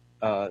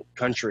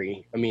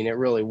country. It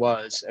really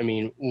was.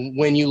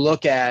 When you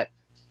look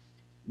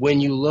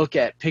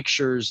at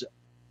pictures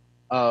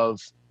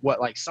of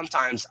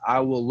sometimes I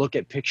will look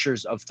at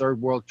pictures of third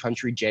world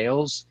country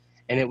jails,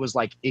 and it was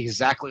like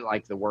exactly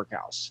like the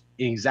workhouse.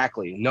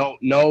 Exactly.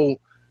 No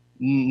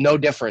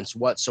difference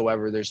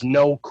whatsoever. There's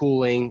no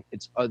cooling.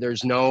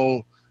 There's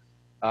no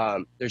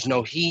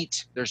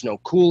heat. There's no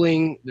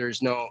cooling.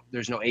 There's no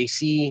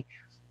AC.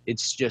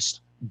 It's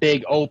just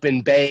big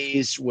open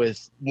bays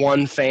with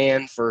one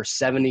fan for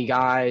 70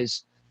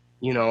 guys.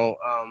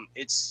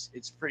 It's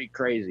pretty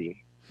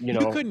crazy.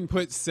 You couldn't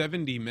put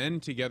 70 men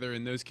together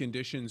in those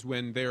conditions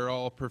when they're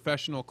all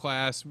professional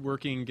class,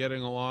 working,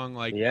 getting along.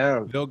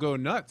 They'll go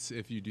nuts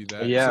if you do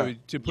that. Yeah. So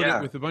to put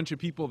it with a bunch of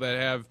people that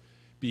have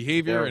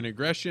behavior and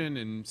aggression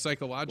and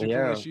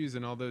psychological issues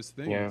and all those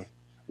things. Yeah.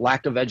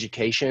 Lack of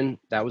education.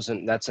 That was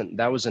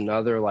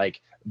another like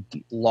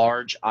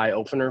large eye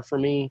opener for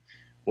me,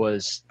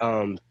 was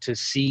to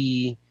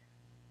see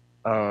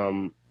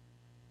how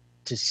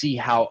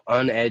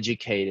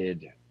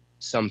uneducated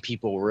some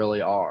people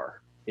really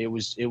are. It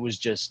was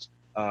just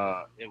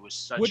it was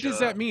such. What does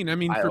that mean?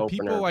 For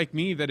people eye-opener. like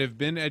me that have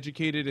been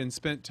educated and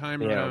spent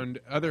time around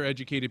other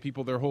educated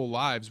people their whole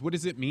lives, what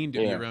does it mean to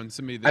be around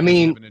somebody that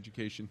doesn't have an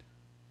education?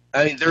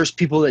 There's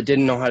people that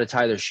didn't know how to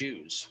tie their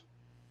shoes.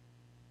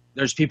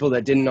 There's people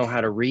that didn't know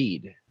how to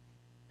read.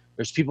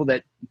 There's people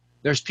that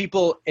There's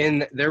people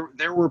in there.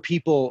 There were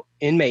people,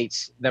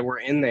 inmates that were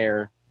in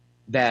there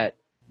that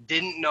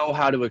didn't know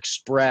how to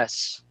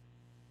express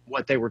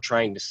what they were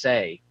trying to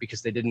say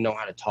because they didn't know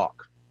how to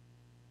talk.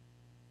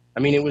 I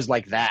mean, it was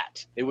like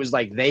that. It was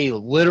like they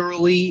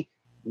literally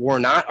were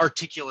not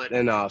articulate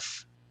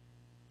enough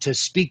to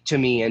speak to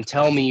me and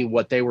tell me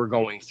what they were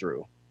going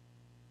through.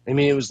 I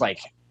mean, it was like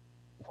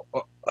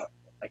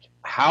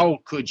how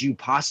could you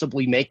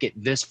possibly make it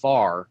this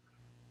far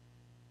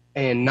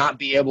and not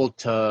be able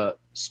to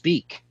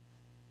speak?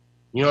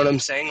 You know what I'm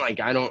saying? Like,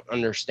 I don't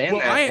understand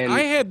Well, that.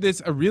 I had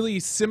a really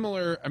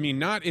similar, I mean,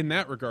 not in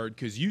that regard,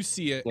 because you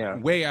see it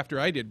way after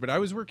I did, but I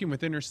was working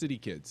with inner city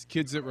kids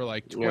that were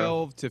like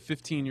 12 to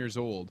 15 years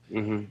old.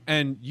 Mm-hmm.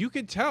 And you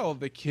could tell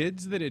the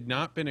kids that had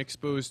not been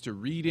exposed to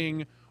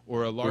reading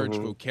or a large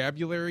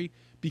vocabulary,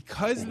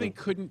 because they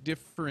couldn't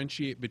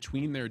differentiate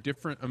between their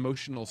different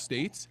emotional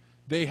states,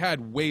 they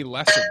had way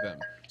less of them.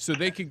 So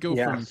they could go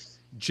from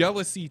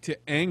jealousy to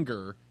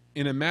anger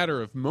in a matter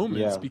of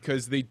moments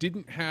because they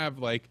didn't have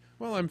like,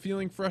 well, I'm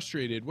feeling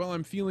frustrated. Well,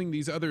 I'm feeling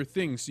these other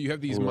things. So you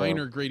have these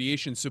minor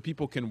gradations so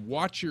people can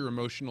watch your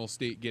emotional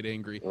state get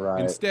angry.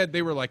 Right. Instead,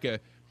 they were like a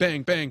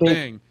bang, bang,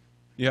 bang.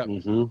 Yeah.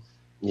 Mm-hmm.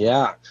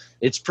 Yeah.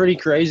 It's pretty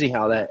crazy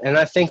how that, and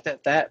I think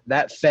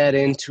that fed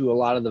into a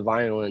lot of the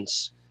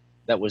violence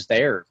that was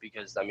there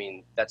because, I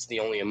mean, that's the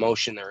only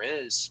emotion there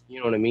is. You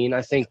know what I mean?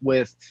 I think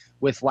with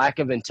lack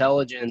of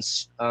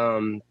intelligence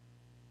or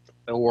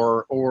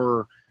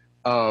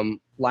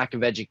lack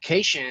of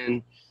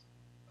education,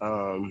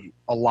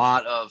 a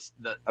lot of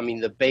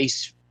the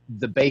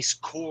base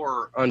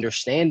core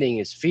understanding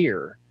is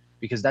fear,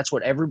 because that's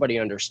what everybody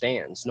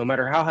understands. No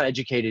matter how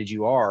educated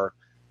you are,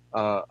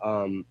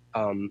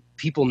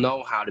 people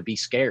know how to be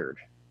scared,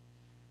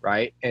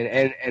 right?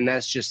 And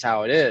that's just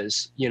how it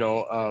is. You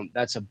know,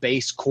 that's a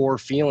base core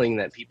feeling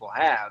that people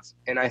have.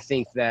 And I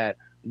think that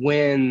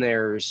when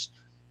there's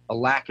a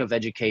lack of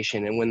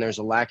education and when there's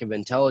a lack of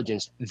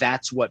intelligence,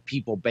 that's what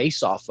people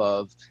base off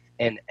of.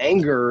 And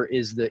anger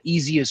is the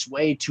easiest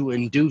way to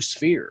induce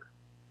fear.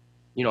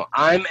 You know,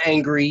 I'm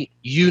angry.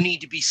 You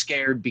need to be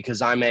scared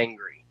because I'm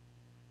angry.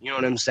 You know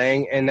what I'm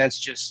saying? And that's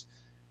just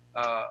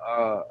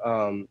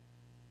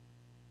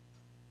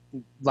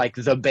like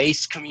the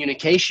base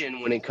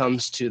communication when it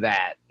comes to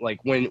that. Like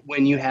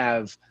when you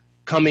have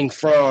coming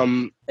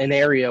from an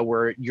area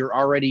where you're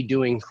already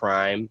doing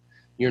crime,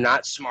 you're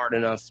not smart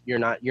enough, you're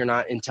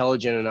not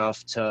intelligent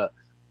enough to,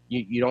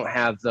 you don't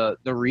have the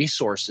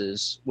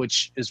resources,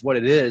 which is what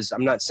it is.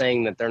 I'm not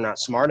saying that they're not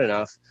smart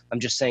enough. I'm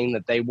just saying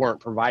that they weren't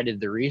provided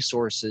the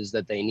resources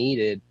that they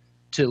needed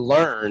to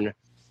learn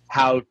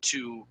how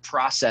to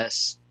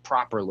process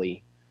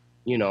properly,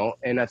 you know.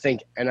 And I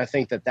think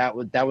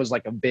that was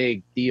like a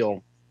big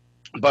deal.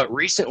 But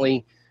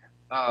recently,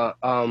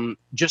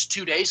 just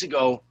 2 days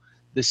ago,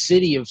 the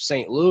city of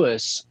St.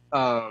 Louis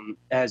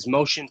has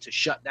motioned to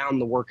shut down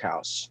the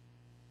workhouse.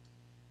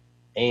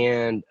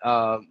 And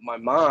my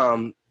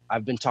mom,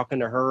 I've been talking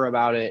to her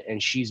about it,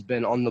 and she's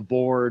been on the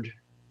board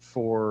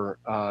for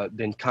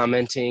been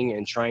commenting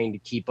and trying to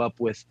keep up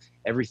with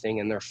everything.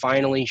 And they're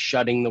finally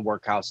shutting the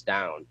workhouse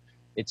down.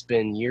 It's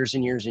been years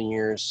and years and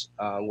years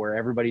where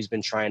everybody's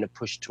been trying to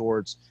push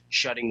towards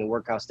shutting the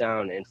workhouse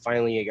down. And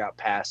finally it got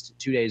passed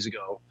 2 days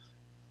ago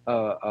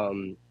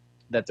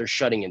that they're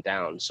shutting it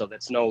down. So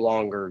that's no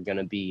longer going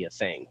to be a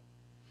thing.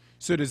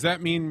 So does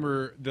that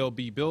mean they'll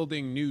be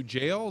building new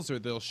jails, or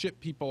they'll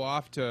ship people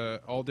off to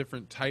all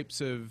different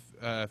types of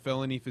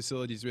felony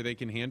facilities where they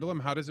can handle them?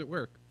 How does it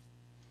work?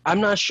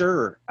 I'm not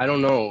sure. I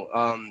don't know.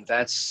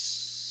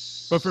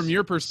 But from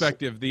your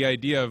perspective, the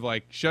idea of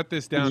like, shut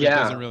this down, it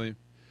doesn't really...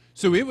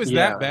 So it was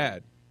that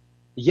bad?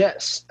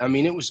 Yes. I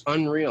mean, it was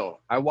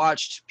unreal. I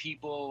watched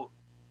people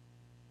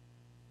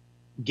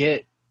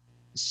get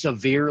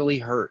severely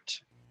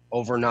hurt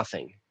over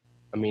nothing.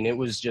 I mean, it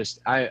was just,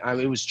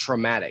 it was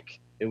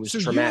traumatic. It was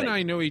traumatic. You and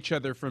I know each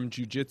other from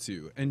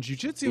jiu-jitsu, and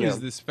jiu-jitsu is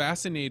this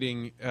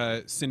fascinating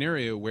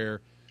scenario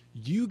where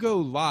you go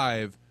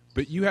live,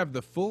 but you have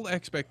the full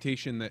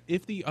expectation that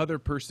if the other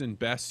person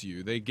bests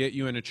you, they get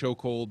you in a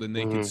chokehold and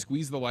they can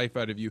squeeze the life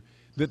out of you,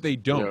 that they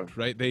don't,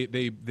 right?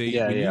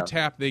 When you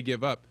tap, they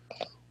give up.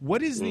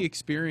 What is the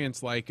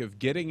experience like of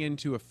getting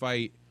into a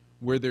fight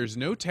where there's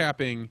no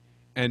tapping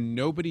and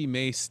nobody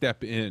may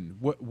step in?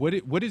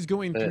 What is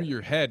going through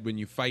your head when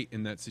you fight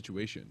in that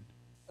situation?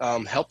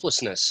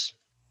 Helplessness.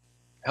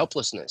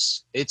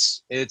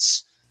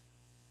 It's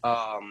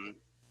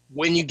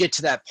when you get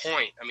to that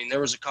point. I mean, there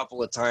was a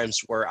couple of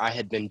times where I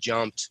had been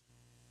jumped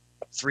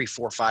 3,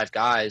 4, 5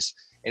 guys,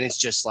 and it's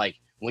just like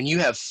when you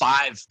have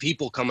 5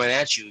 people coming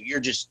at you,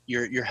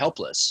 you're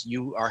helpless.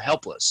 You are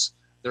helpless.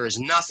 There is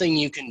nothing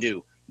you can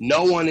do.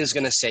 No one is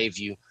going to save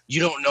you. You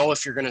don't know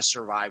if you're going to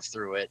survive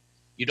through it.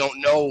 You don't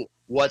know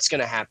what's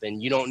going to happen.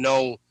 You don't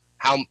know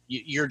how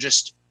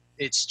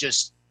it's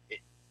just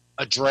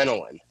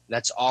adrenaline.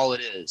 That's all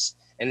it is.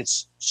 And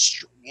it's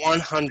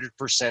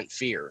 100%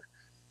 fear.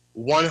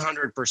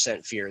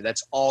 100% fear.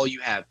 That's all you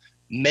have.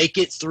 Make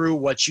it through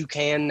what you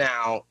can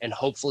now, and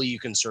hopefully you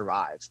can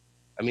survive.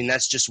 I mean,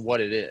 that's just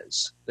what it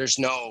is. There's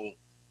no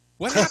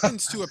What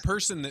happens to a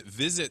person that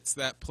visits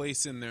that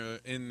place in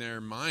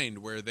their mind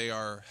where they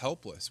are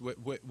helpless?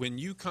 When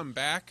you come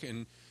back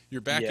and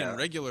you're back in Yeah.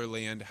 regular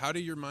land, how do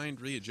your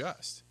mind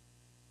readjust?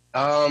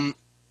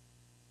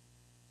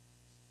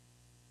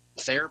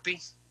 Therapy.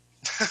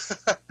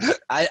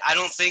 I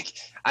don't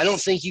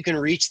think you can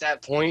reach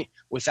that point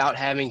without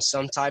having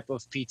some type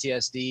of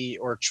PTSD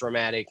or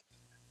traumatic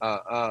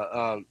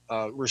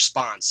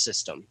response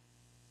system.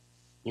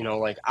 You know,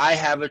 like I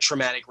have a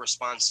traumatic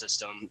response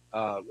system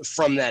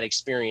from that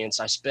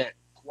experience. I spent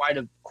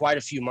quite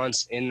a few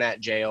months in that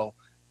jail,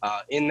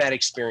 in that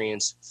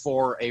experience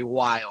for a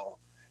while,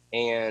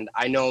 and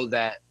I know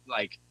that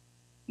like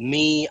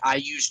me, I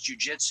use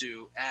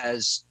jujitsu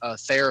as a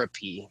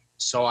therapy,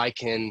 so I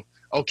can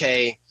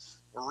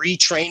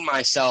retrain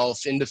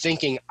myself into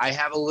thinking I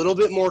have a little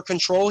bit more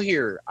control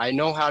here. I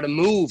know how to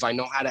move. I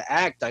know how to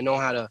act. I know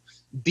how to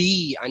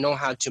be. I know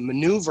how to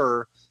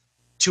maneuver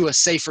to a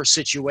safer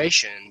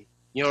situation.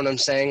 You know what I'm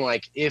saying?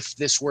 Like if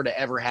this were to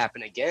ever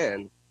happen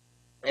again.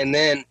 And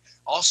then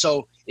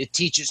also it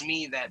teaches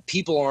me that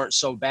people aren't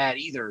so bad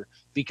either,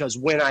 because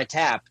when I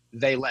tap,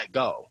 they let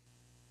go.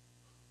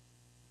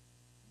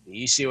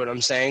 You see what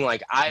I'm saying?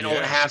 Like I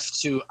don't have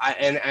to.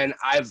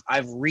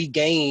 I've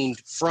regained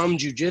from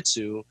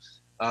jujitsu,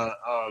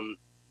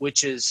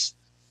 which is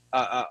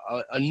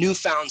a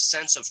newfound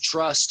sense of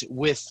trust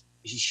with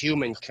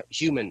humans.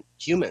 You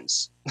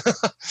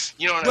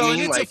know what I Well,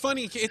 and mean? Like,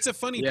 it's a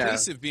funny yeah.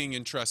 place of being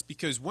in trust,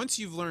 because once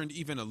you've learned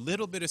even a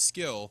little bit of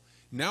skill,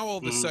 now all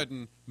of a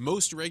sudden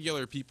most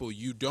regular people,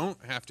 you don't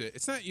have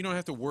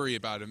to worry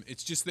about them.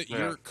 It's just that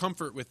your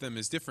comfort with them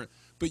is different.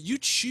 But you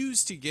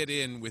choose to get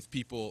in with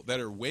people that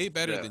are way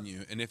better than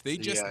you, and if they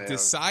just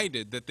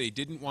decided that they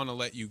didn't want to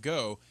let you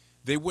go,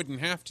 they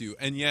wouldn't have to.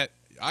 And yet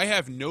I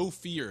have no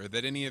fear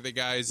that any of the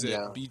guys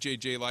at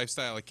BJJ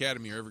Lifestyle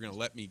Academy are ever going to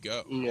let me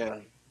go.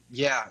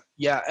 Yeah.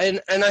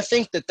 And I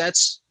think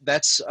that's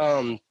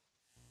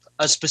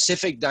a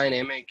specific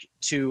dynamic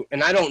to,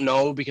 and I don't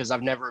know because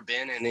I've never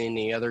been in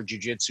any other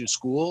jiu-jitsu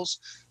schools,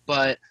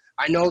 but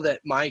I know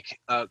that Mike,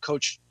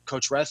 Coach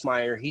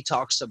Rethmeyer, he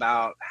talks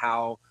about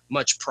how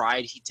much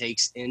pride he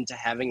takes into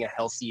having a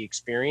healthy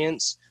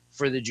experience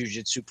for the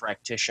jiu-jitsu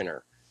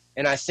practitioner.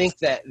 And I think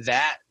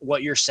that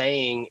what you're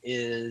saying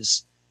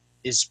is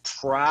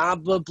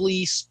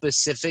probably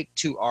specific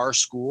to our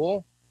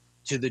school,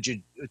 to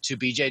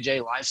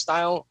BJJ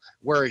Lifestyle,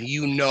 where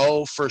you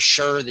know for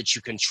sure that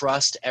you can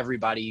trust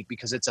everybody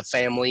because it's a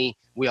family.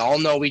 We all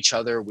know each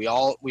other. We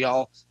all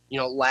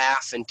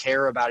laugh and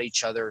care about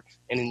each other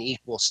in an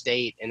equal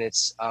state. And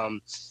it's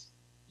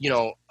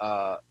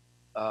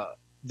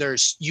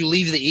there's, you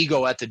leave the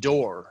ego at the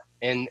door,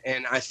 and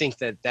I think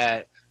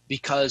that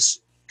because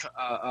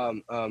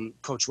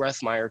Coach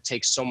Rethmeyer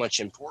takes so much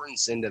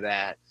importance into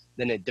that,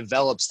 then it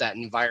develops that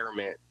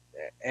environment.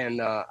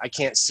 And I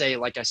can't say,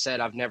 like I said,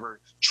 I've never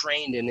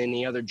trained in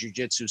any other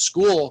jiu-jitsu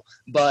school,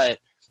 but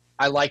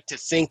I like to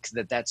think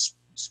that that's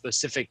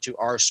specific to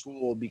our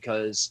school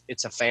because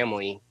it's a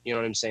family. You know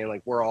what I'm saying?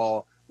 Like we're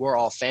all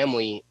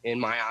family in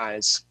my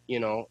eyes,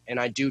 and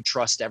I do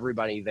trust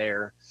everybody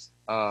there,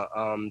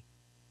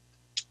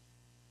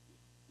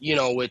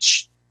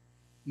 which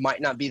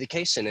might not be the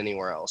case in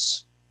anywhere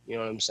else. You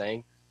know what I'm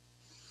saying?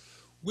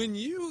 When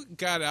you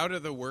got out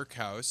of the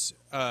workhouse,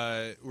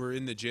 or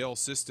in the jail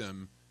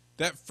system,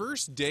 that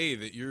first day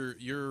that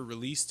you're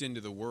released into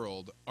the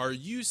world, are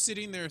you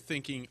sitting there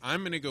thinking,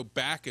 I'm going to go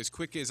back as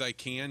quick as I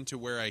can to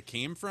where I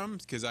came from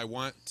because I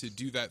want to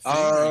do that thing? Or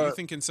are you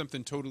thinking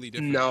something totally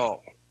different?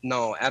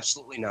 No,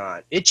 absolutely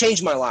not. It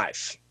changed my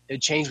life.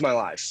 Because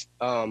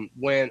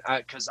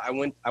I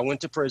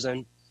went to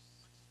prison,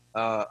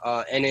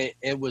 and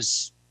it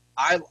was,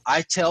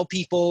 I tell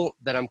people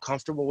that I'm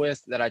comfortable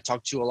with, that I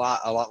talk to a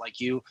lot like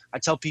you. I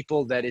tell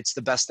people that it's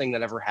the best thing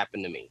that ever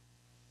happened to me.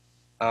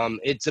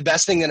 It's the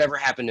best thing that ever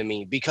happened to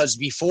me because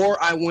before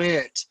I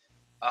went,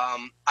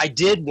 I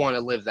did want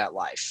to live that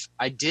life.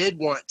 I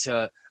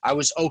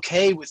was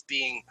okay with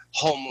being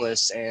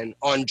homeless and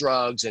on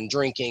drugs and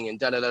drinking and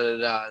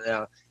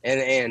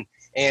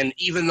and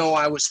even though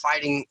I was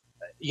fighting,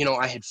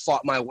 I had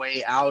fought my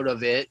way out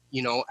of it,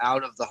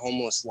 out of the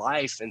homeless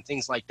life and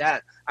things like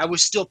that. I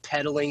was still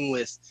peddling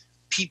with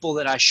people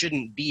that I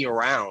shouldn't be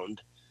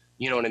around.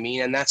 You know what I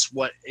mean? And that's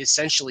what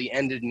essentially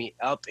ended me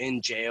up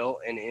in jail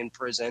and in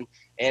prison.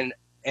 And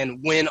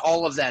when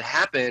all of that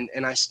happened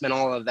and I spent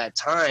all of that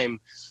time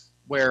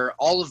where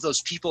all of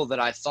those people that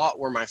I thought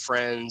were my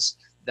friends,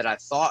 that I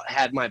thought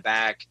had my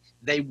back,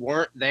 they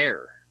weren't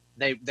there.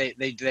 They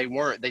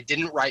weren't. They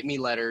didn't write me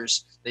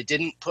letters. They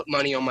didn't put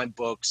money on my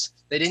books.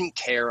 They didn't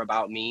care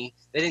about me.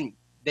 They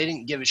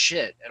didn't give a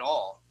shit at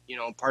all.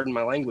 Pardon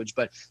my language,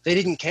 but they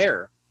didn't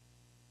care.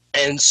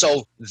 And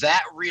so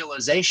that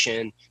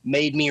realization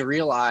made me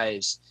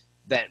realize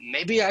that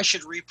maybe I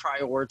should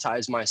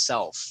reprioritize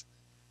myself,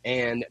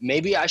 and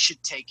maybe I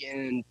should take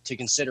into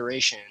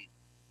consideration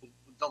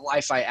the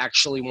life I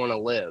actually want to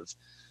live.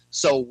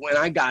 So when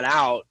I got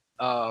out,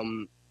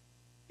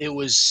 it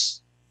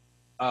was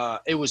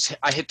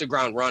I hit the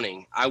ground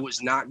running. I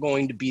was not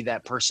going to be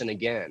that person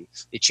again.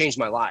 It changed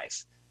my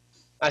life.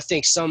 I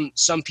think some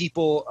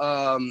people,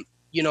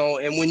 you know,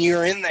 and when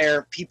you're in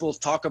there, people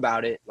talk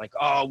about it like,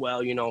 oh,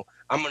 well, you know,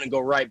 I'm going to go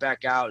right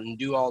back out and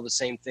do all the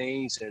same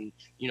things. And,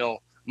 you know,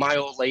 my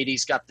old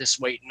lady's got this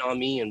waiting on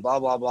me and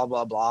blah, blah, blah,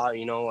 blah, blah,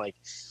 you know, like,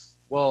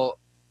 well,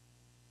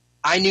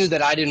 I knew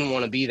that I didn't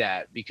want to be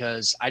that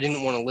because I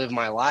didn't want to live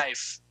my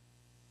life,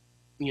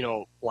 you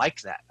know,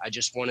 like that. I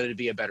just wanted to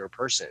be a better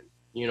person,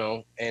 you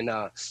know, and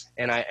I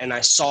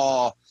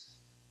saw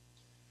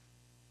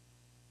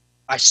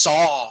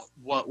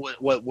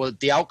what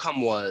the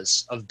outcome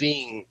was of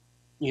being,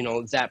 you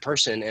know, that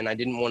person, and I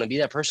didn't want to be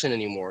that person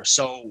anymore.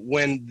 So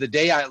when the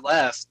day I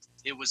left,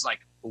 it was like,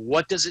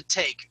 what does it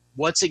take?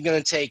 What's it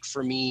going to take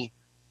for me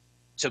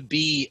to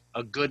be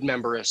a good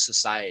member of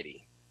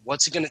society?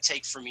 What's it going to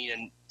take for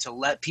me to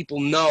let people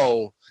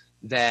know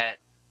that,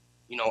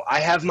 you know,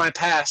 I have my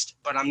past,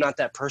 but I'm not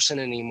that person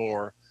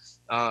anymore.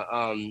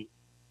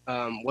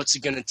 What's it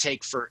going to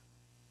take for,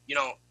 you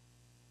know,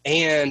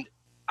 and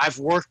I've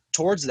worked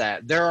towards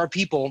that. There are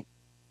people,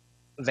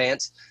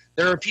 Vance,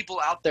 there are people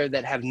out there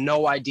that have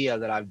no idea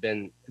that I've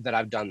done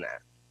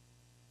that.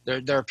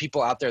 There are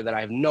people out there that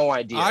I have no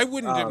idea. I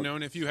wouldn't have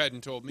known if you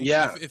hadn't told me.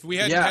 Yeah. If we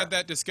hadn't had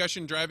that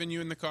discussion driving you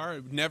in the car, I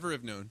would never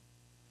have known.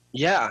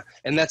 Yeah.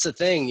 And that's the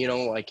thing, you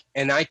know, like,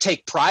 and I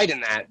take pride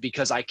in that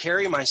because I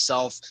carry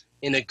myself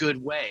in a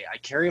good way. I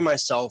carry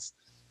myself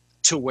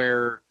to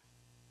where,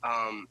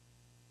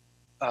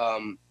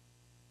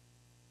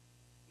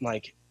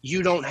 like,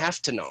 you don't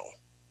have to know.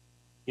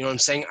 You know what I'm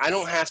saying? I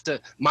don't have to,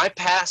 my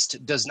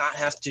past does not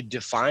have to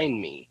define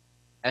me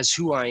as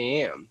who I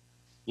am.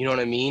 You know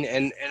what I mean?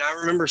 And I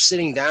remember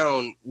sitting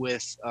down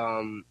with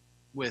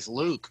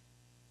Luke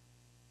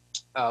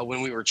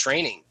when we were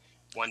training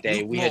one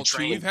day. Luke we Mulch, had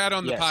trained. We've had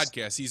on the Yes.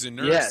 podcast. He's a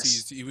nurse.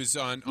 Yes. He was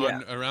on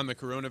Yeah. around the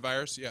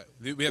coronavirus. Yeah.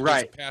 We have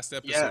Right. this past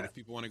episode Yeah. if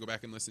people want to go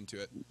back and listen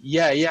to it.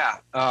 Yeah.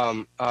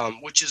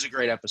 Which is a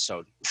great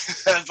episode.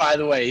 By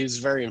the way, he was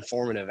very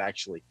informative,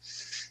 actually.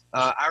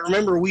 I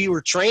remember we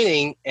were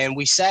training and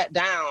we sat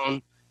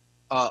down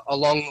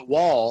along the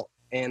wall,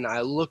 and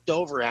I looked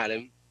over at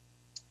him,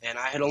 and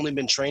I had only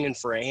been training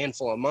for a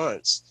handful of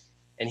months.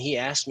 And he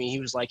asked me, he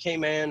was like, hey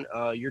man,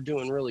 you're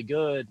doing really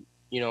good.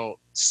 You know,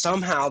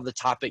 somehow the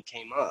topic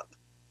came up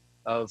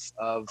of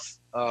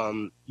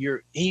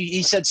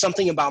he said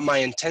something about my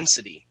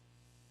intensity,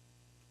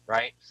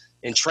 right?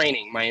 In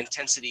training, my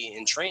intensity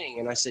in training.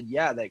 And I said,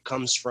 yeah, that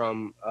comes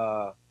from,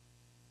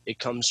 it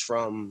comes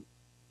from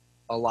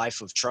a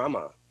life of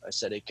trauma. I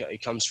said,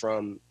 it comes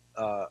from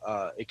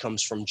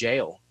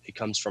jail. It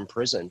comes from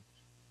prison.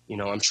 You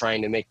know, I'm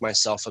trying to make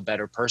myself a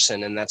better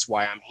person, and that's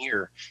why I'm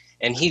here.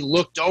 And he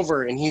looked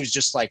over and he was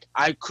just like,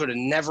 I could have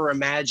never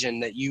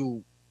imagined that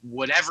you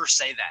would ever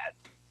say that,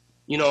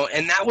 you know,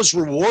 and that was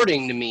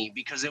rewarding to me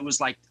because it was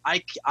like,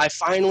 I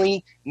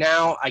finally,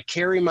 now I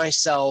carry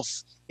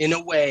myself in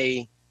a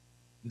way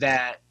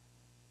that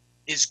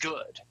is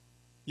good.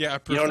 Yeah,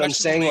 a You know what I'm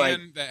saying? man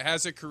Like, that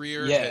has a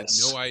career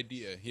yes. had no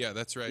idea. Yeah,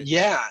 that's right.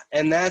 Yeah,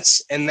 and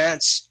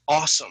that's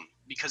awesome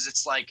because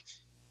it's like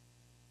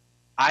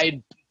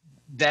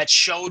that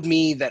showed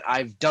me that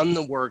I've done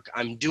the work.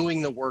 I'm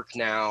doing the work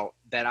now,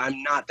 that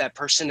I'm not that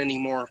person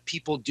anymore.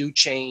 People do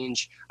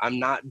change. I'm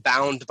not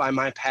bound by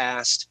my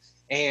past.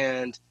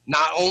 And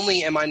not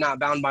only am I not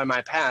bound by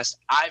my past,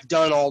 I've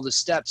done all the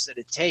steps that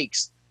it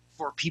takes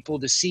for people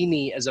to see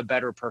me as a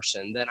better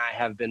person than I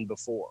have been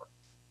before.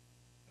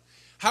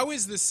 How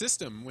is the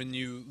system when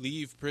you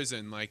leave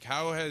prison? Like,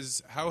 how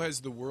has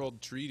the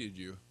world treated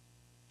you?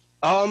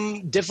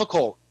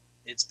 Difficult.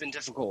 It's been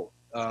difficult.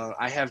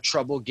 I have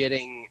trouble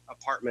getting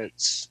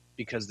apartments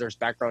because there's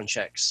background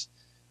checks.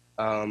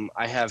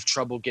 I have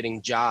trouble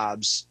getting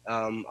jobs.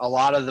 A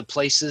lot of the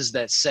places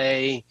that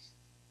say,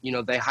 you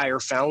know, they hire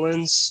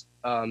felons,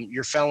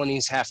 your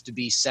felonies have to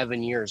be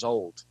 7 years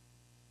old,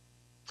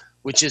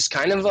 which is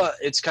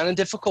it's kind of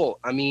difficult.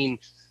 I mean,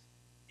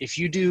 if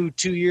you do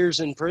 2 years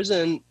in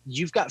prison,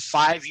 you've got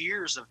 5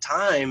 years of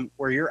time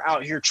where you're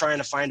out here trying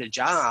to find a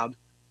job.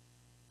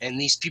 And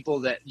these people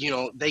that, you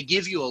know, they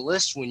give you a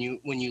list when you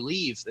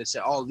leave. They say,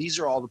 oh, these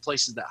are all the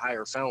places that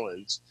hire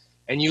felons.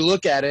 And you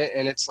look at it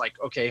and it's like,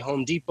 okay,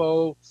 Home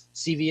Depot,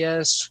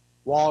 CVS,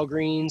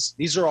 Walgreens,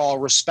 these are all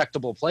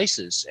respectable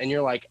places. And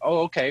you're like, oh,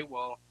 okay,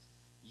 well,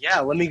 yeah,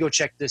 let me go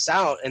check this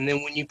out. And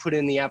then when you put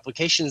in the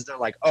applications, they're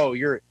like, oh,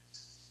 you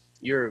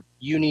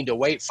need to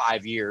wait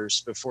 5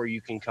 years before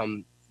you can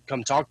come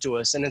talk to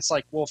us. And it's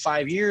like, well,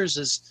 5 years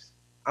is,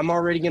 I'm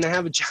already going to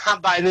have a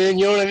job by then.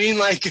 You know what I mean?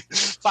 Like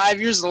 5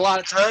 years is a lot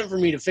of time for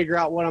me to figure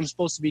out what I'm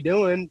supposed to be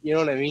doing. You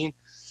know what I mean?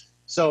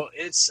 So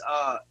it's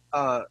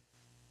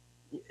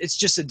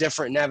just a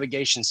different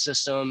navigation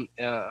system.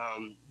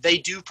 They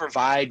do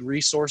provide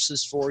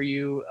resources for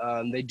you.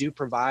 They do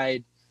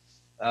provide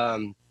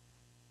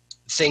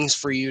things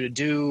for you to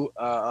do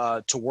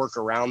to work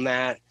around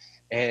that.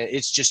 And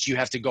it's just, you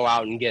have to go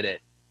out and get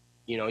it.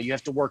 You know, you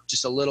have to work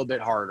just a little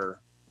bit harder.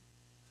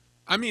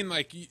 I mean,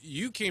 like,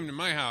 you came to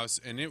my house,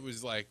 and it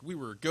was like we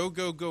were go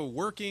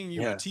working.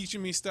 You were Yeah.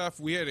 teaching me stuff.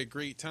 We had a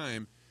great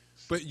time.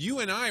 But you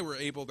and I were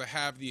able to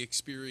have the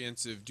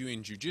experience of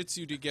doing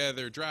jujitsu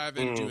together,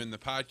 driving, Mm, doing the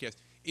podcast.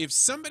 If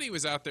somebody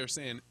was out there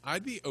saying,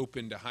 "I'd be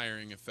open to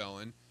hiring a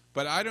felon,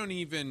 but I don't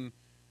even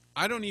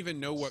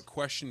know what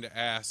question to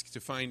ask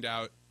to find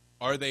out,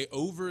 are they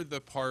over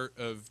the part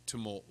of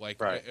tumult? Like,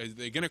 right. are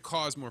they going to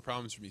cause more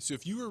problems for me?" So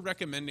if you were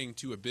recommending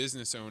to a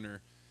business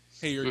owner,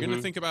 "Hey, you're going to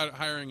Hmm. think about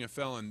hiring a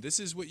felon. This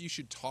is what you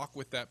should talk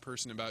with that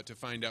person about to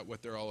find out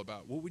what they're all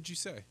about," what would you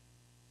say?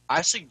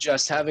 I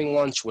suggest having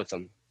lunch with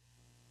them.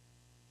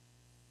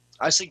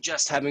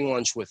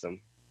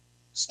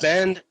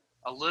 Spend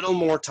a little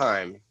more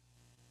time,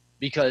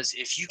 because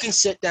if you can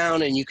sit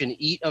down and you can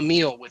eat a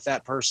meal with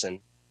that person,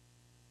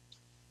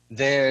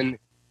 then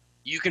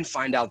you can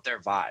find out their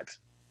vibe.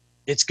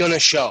 It's going to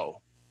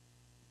show.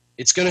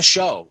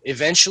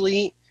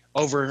 Eventually,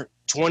 over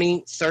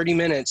 20, 30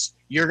 minutes,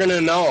 you're going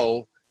to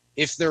know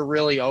if they're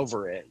really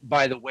over it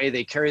by the way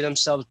they carry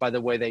themselves, by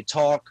the way they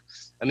talk.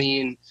 I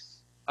mean,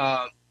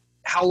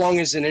 how long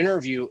is an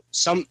interview?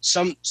 Some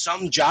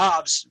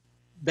jobs,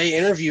 they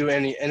interview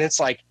and it's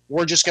like,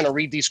 we're just going to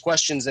read these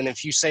questions, and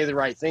if you say the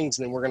right things,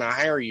 then we're going to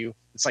hire you.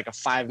 It's like a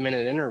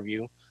 5-minute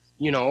interview.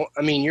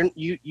 I mean,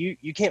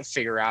 you can't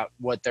figure out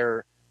what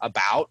they're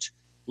about.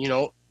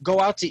 Go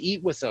out to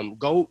eat with them.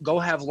 Go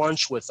have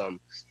lunch with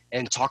them,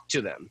 and talk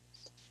to them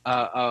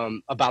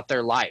about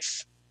their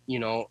life.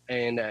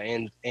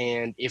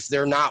 And if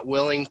they're not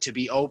willing to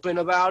be open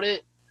about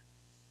it,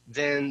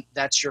 then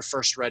that's your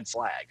first red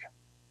flag.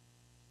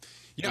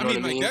 Yeah, You I know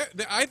mean, what I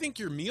mean? I think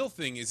your meal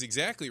thing is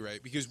exactly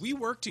right, because we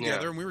worked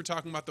together Yeah. and we were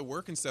talking about the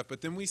work and stuff,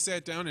 but then we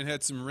sat down and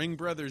had some Ring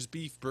Brothers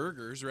beef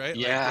burgers, right?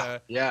 Yeah,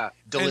 yeah,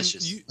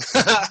 delicious. It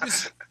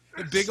was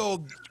a big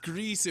old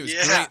grease. It was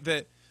Yeah.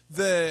 great.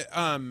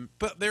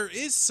 But there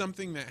is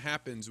something that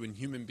happens when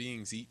human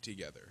beings eat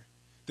together.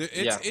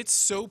 Yeah. It's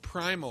so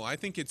primal. I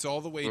think it's all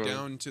the way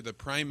down to the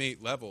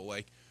primate level.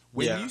 Like,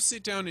 when Yeah. you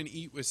sit down and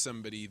eat with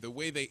somebody, the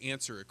way they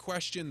answer a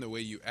question, the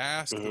way you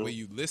ask, the way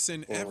you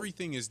listen,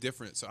 everything is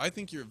different. So I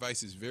think your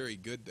advice is very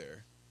good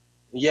there.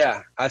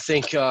 Yeah, I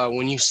think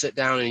when you sit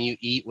down and you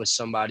eat with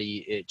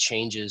somebody, it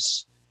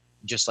changes,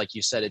 just like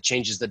you said, it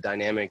changes the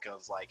dynamic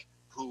of like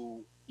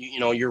who,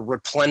 you're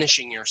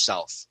replenishing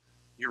yourself.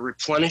 You're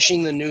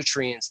replenishing the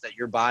nutrients that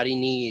your body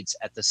needs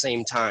at the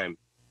same time.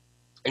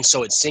 And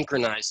so it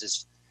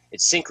synchronizes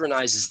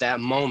that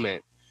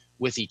moment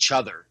with each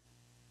other.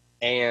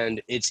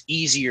 And it's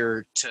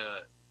easier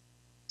to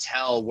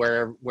tell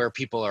where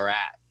people are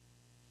at.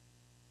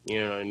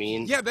 You know what I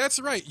mean? Yeah, that's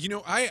right.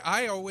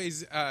 I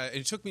always,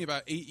 it took me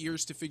about 8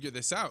 years to figure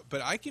this out,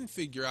 but I can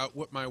figure out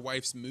what my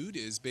wife's mood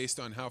is based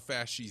on how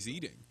fast she's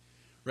eating,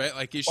 right?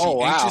 Like, is she Oh,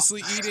 wow.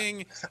 anxiously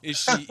eating? Is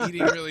she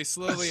eating really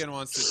slowly and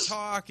wants to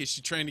talk? Is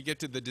she trying to get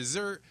to the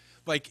dessert?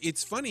 Like,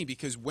 it's funny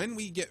because when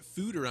we get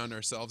food around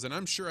ourselves, and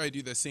I'm sure I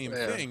do the same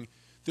thing,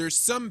 there's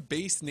some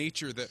base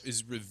nature that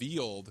is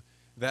revealed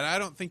that I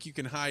don't think you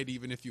can hide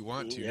even if you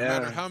want to, no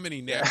matter how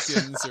many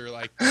napkins or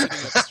like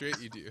sitting up straight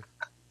you do.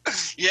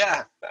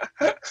 Yeah.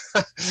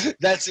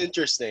 That's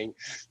interesting.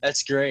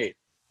 That's great.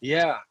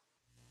 Yeah.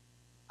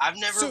 I've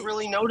never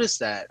really noticed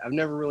that.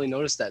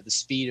 The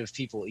speed of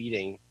people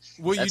eating.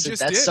 Well, That's you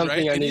just that's did,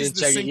 something right? I It need is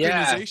to the check.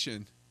 Yeah.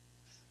 synchronization.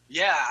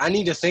 Yeah, I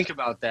need to think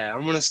about that.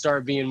 I'm going to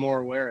start being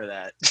more aware of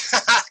that.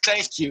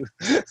 Thank you.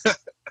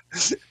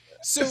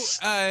 So,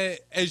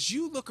 as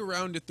you look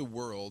around at the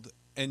world,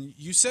 and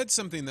you said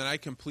something that I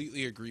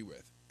completely agree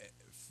with,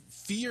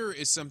 fear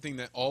is something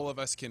that all of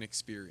us can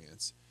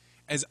experience.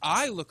 As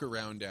I look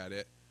around at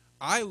it,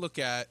 I look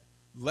at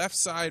left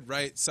side,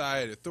 right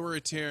side,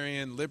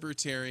 authoritarian,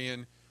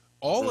 libertarian.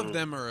 All of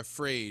them are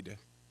afraid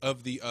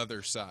of the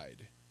other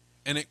side.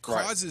 And it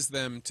causes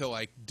them to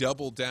like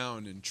double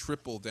down and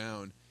triple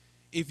down.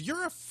 If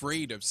you're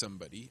afraid of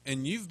somebody,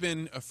 and you've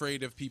been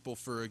afraid of people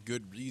for a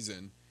good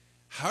reason,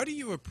 how do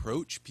you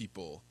approach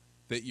people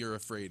that you're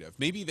afraid of?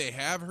 Maybe they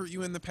have hurt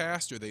you in the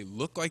past, or they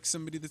look like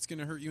somebody that's going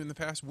to hurt you in the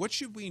past. What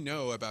should we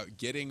know about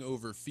getting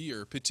over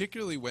fear,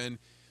 particularly when,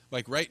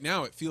 like right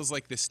now, it feels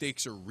like the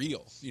stakes are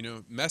real?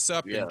 Mess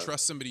up and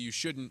trust somebody you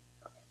shouldn't,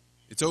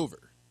 it's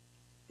over.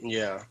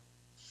 Yeah.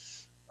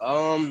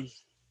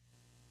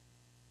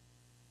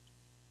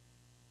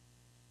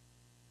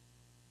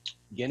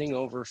 Getting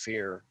over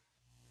fear.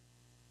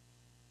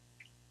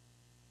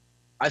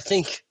 I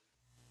think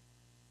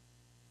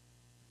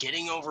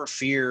getting over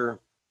fear,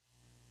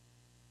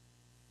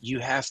 you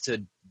have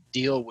to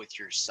deal with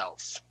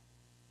yourself.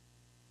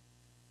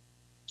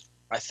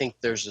 I think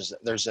there's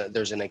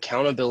an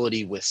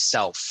accountability with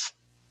self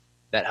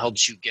that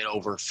helps you get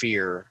over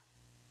fear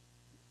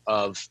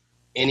of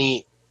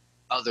any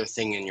other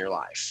thing in your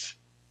life.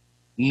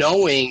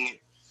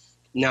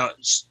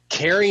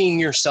 Carrying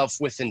yourself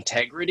with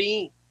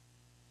integrity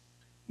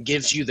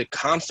gives you the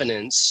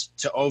confidence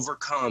to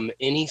overcome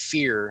any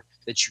fear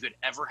that you could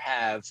ever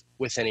have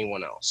with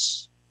anyone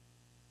else.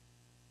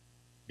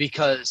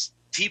 Because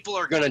people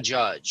are going to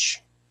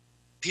judge.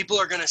 People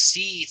are going to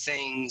see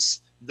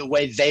things the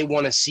way they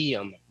want to see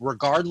them,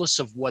 regardless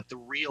of what the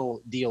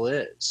real deal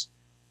is.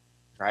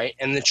 Right?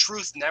 And the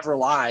truth never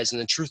lies, and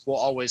the truth will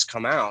always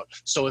come out.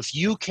 So if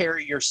you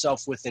carry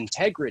yourself with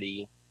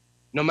integrity,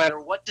 no matter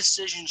what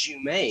decisions you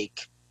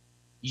make,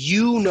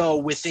 you know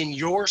within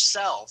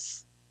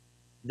yourself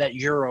that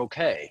you're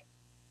okay.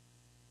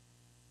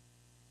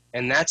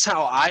 And that's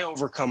how I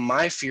overcome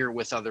my fear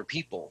with other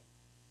people.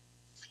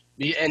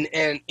 And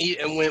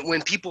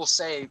when people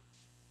say,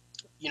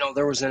 you know,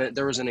 there was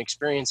an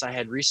experience I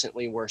had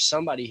recently where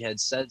somebody had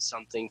said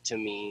something to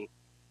me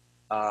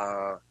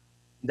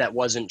that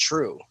wasn't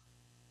true,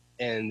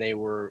 and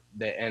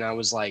and I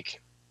was like,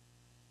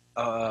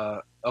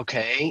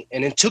 okay.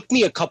 And it took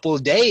me a couple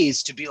of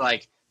days to be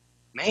like,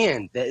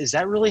 man, is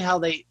that really how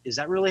they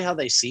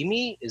see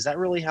me? Is that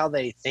really how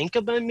they think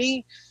about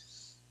me?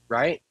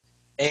 Right?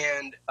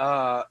 And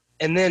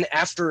then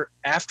after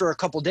a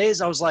couple of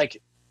days, I was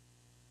like,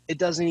 it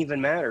doesn't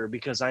even matter,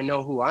 because I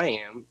know who I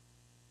am,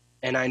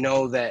 and I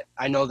know that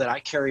I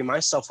carry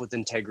myself with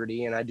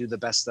integrity, and I do the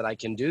best that I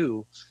can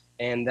do,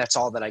 and that's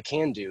all that I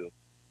can do.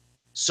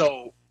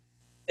 So,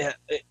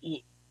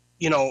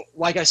 you know,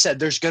 like I said,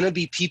 there's going to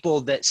be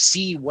people that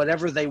see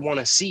whatever they want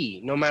to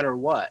see, no matter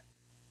what.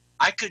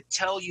 I could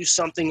tell you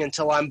something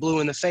until I'm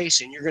blue in the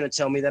face, and you're going to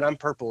tell me that I'm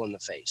purple in the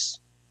face.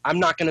 I'm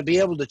not going to be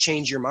able to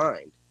change your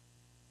mind.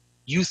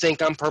 You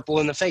think I'm purple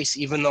in the face,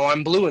 even though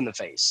I'm blue in the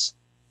face.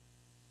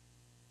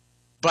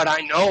 But I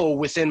know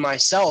within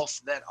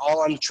myself that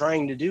all I'm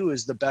trying to do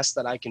is the best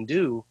that I can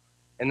do,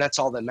 and that's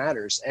all that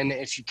matters. And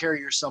if you carry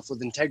yourself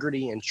with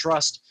integrity and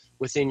trust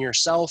within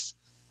yourself,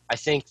 I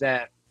think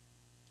that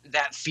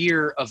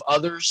fear of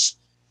others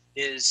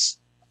is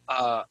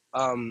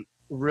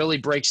really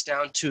breaks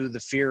down to the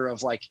fear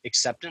of like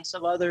acceptance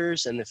of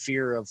others, and the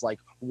fear of like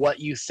what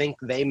you think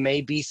they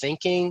may be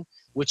thinking,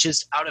 which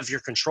is out of your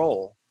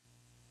control.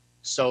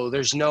 So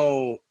there's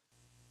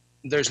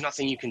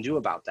nothing you can do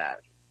about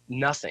that.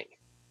 Nothing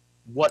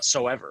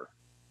whatsoever.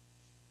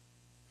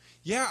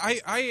 Yeah,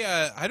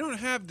 I don't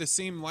have the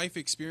same life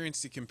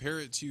experience to compare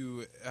it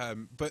to,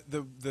 but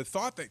the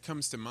thought that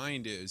comes to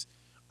mind is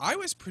I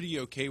was pretty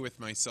okay with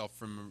myself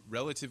from a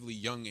relatively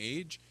young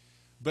age,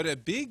 but a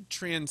big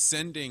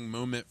transcending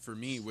moment for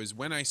me was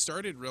when I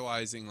started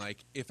realizing,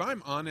 like, if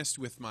I'm honest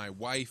with my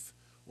wife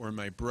or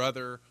my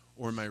brother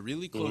or my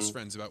really close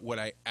friends about what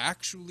I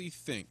actually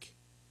think,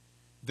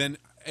 then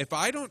if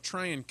I don't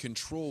try and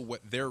control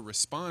what their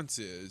response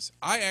is,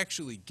 I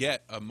actually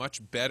get a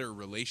much better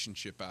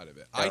relationship out of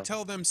it. Yeah. I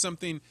tell them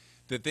something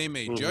that they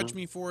may judge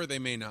me for, they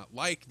may not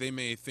like, they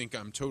may think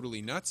I'm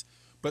totally nuts,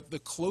 but the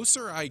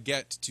closer I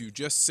get to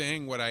just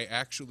saying what I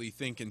actually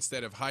think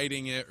instead of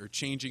hiding it or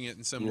changing it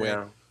in some way,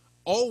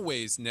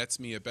 always nets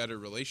me a better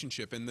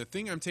relationship. And the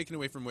thing I'm taking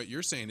away from what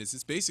you're saying is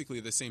it's basically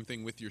the same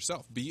thing with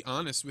yourself. Be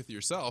honest with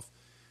yourself.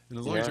 And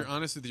as long as you're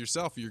honest with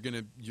yourself, you're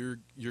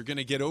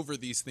gonna get over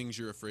these things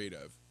you're afraid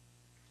of.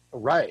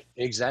 Right,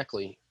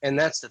 exactly. And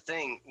that's the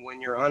thing.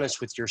 When you're honest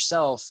with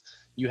yourself,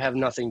 you have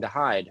nothing to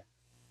hide.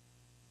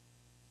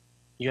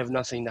 You have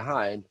nothing to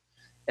hide.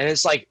 And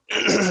it's like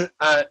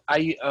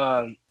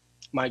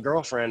my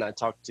girlfriend I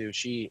talked to,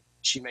 she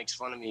makes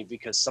fun of me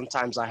because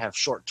sometimes I have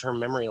short-term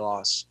memory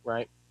loss,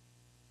 right?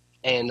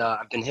 And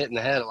I've been hit in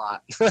the head a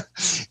lot,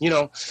 you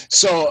know.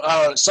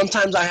 So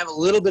sometimes I have a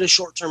little bit of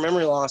short-term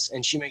memory loss,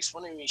 and she makes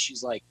fun of me.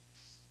 She's like,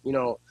 you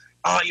know,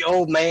 oh, you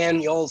old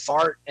man, you old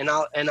fart. And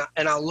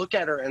I'll look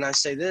at her and I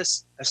say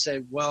this. I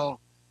say,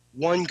 well,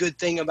 one good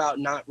thing about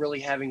not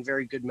really having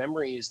very good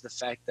memory is the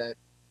fact that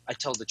I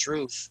tell the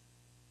truth.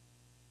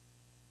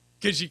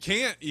 Because you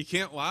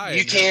can't lie.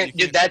 You can't.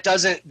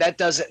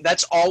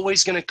 That's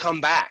always going to come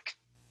back.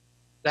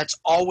 That's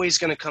always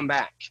going to come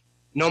back.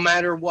 No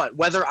matter what,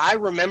 whether I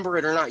remember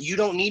it or not. You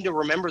don't need to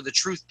remember the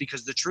truth,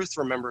 because the truth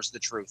remembers the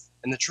truth,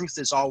 and the truth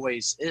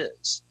always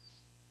is.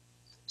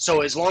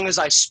 So as long as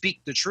I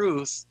speak the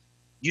truth,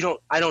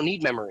 I don't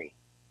need memory.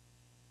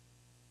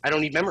 I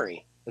don't need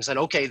memory. I said,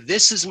 okay,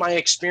 this is my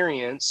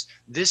experience.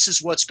 This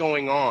is what's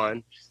going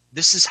on.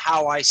 This is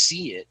how I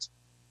see it.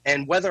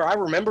 And whether I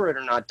remember it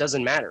or not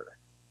doesn't matter.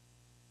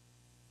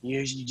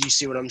 You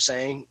see what I'm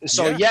saying?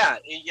 So yeah.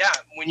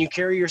 When you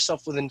carry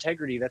yourself with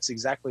integrity, that's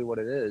exactly what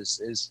it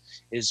is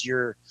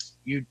you're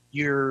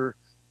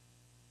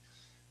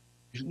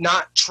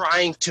not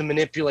trying to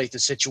manipulate the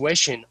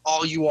situation.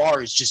 All you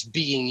are is just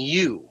being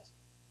you,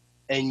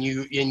 and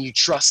you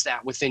trust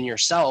that within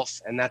yourself,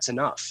 and that's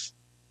enough.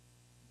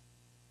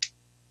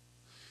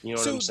 You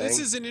know what I'm saying? So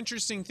this is an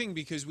interesting thing,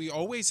 because we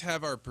always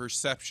have our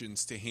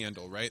perceptions to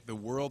handle, right? The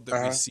world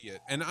that we see it.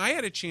 And I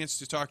had a chance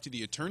to talk to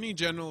the Attorney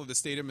General of the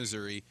state of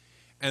Missouri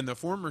and the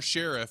former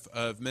sheriff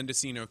of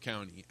Mendocino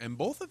County. And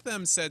both of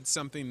them said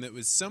something that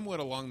was somewhat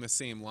along the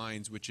same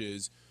lines, which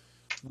is,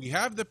 we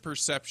have the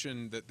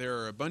perception that there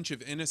are a bunch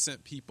of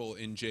innocent people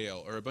in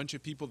jail, or a bunch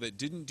of people that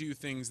didn't do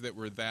things that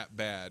were that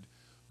bad.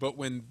 But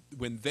when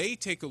they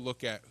take a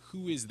look at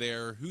who is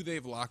there, who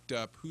they've locked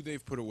up, who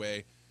they've put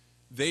away,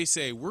 they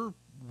say,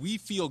 we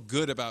feel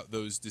good about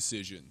those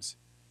decisions.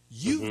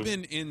 You've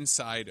been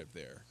inside of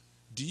there.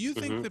 Do you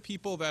think Mm-hmm. the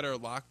people that are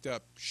locked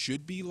up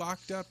should be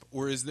locked up,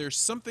 or is there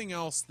something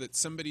else that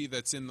somebody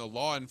that's in the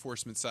law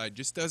enforcement side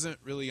just doesn't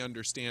really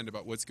understand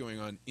about what's going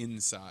on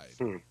inside?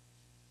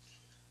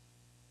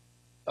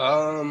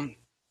 Um,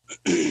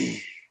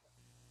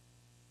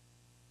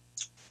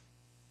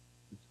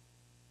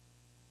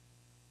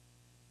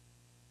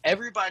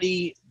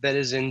 everybody that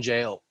is in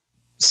jail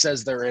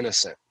says they're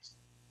innocent.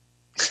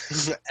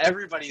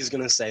 Everybody's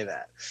going to say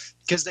that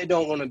because they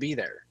don't want to be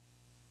there,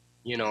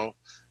 you know.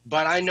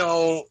 But I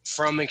know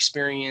from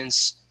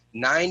experience,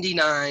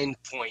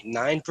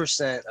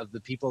 99.9% of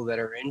the people that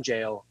are in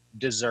jail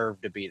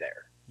deserve to be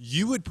there.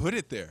 You would put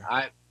it there.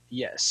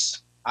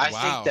 Yes. I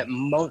think Wow.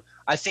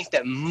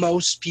 that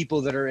most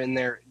people that are in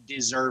there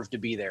deserve to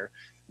be there.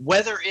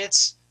 Whether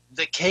it's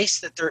the case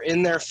that they're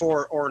in there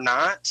for or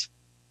not.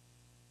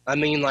 I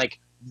mean, like,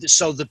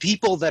 so the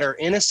people that are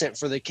innocent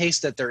for the case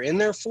that they're in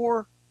there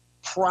for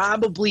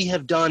probably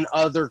have done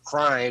other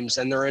crimes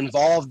and they're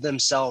involved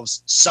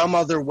themselves some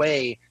other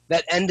way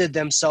that ended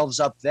themselves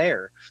up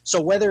there.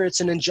 So whether it's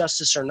an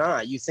injustice or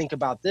not, you think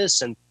about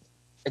this and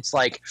it's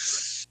like,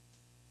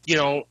 you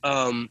know,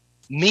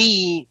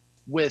 me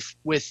with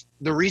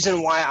the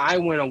reason why I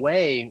went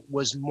away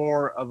was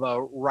more of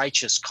a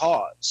righteous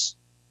cause,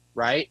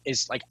 right?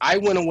 It's like I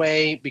went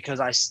away because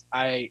I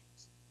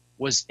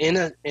was in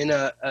a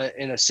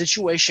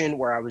situation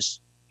where I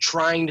was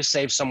trying to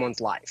save someone's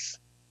life,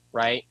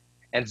 right?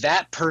 And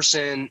that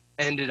person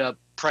ended up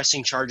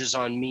pressing charges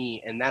on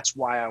me, and that's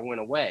why I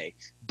went away.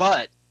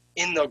 But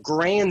in the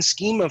grand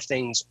scheme of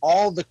things,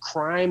 all the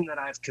crime that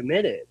I've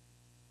committed,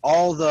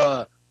 all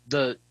the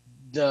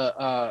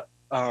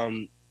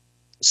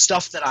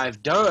stuff that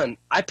I've done,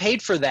 I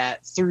paid for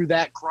that through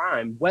that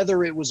crime,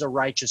 whether it was a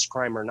righteous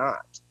crime or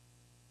not.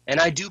 And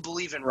I do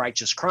believe in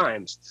righteous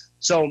crimes.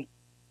 So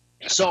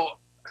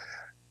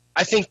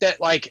I think that,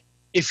 like,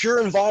 if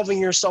you're involving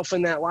yourself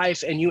in that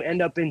life and you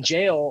end up in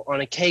jail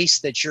on a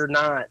case that you're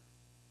not,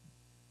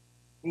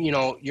 you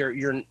know,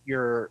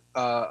 you're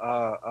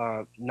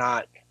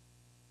not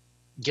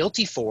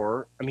guilty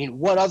for, I mean,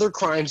 what other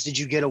crimes did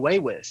you get away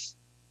with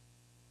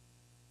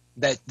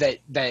that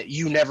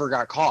you never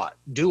got caught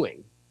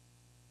doing?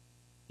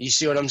 You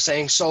see what I'm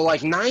saying? So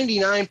like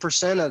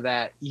 99% of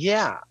that,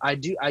 yeah, I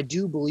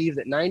do believe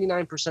that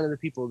 99% of the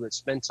people that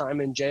spend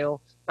time in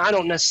jail, I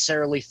don't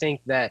necessarily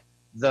think that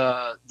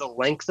the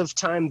length of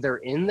time they're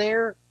in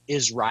there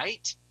is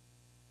right.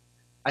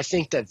 I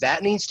think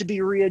that needs to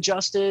be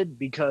readjusted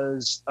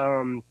because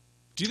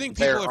Do you think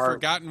people have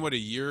forgotten what a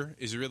year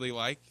is really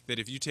like? That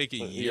if you take a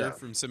year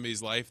from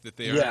somebody's life, that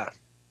they aren't?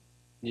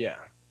 Yeah.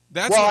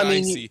 That's what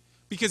I see.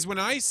 Because when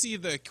I see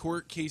the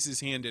court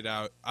cases handed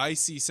out, I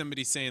see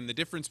somebody saying the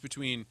difference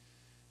between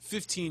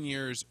 15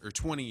 years or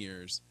 20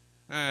 years,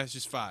 it's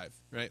just 5,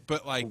 right?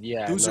 But like,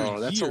 those are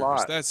years. That's a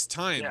lot. That's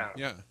time.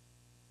 Yeah.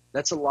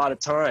 That's a lot of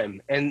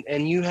time. And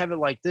you have it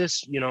like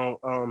this, you know,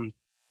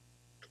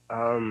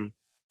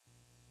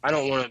 I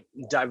don't want to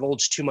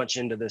divulge too much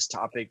into this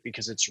topic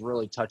because it's a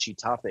really touchy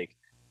topic,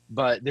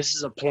 but this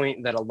is a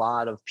point that a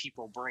lot of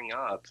people bring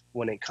up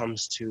when it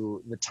comes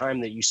to the time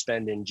that you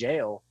spend in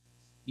jail.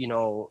 You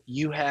know,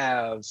 you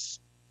have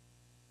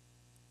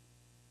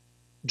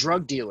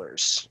drug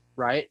dealers,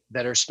 right,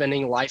 that are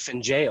spending life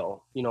in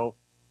jail. You know,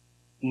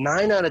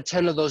 9 out of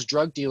 10 of those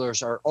drug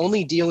dealers are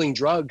only dealing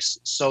drugs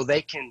so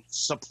they can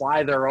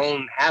supply their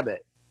own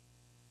habit,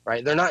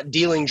 right? They're not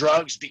dealing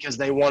drugs because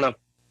they want to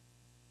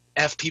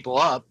F people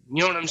up.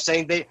 You know what I'm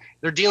saying?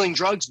 They're dealing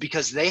drugs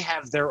because they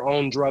have their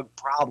own drug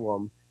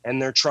problem and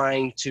they're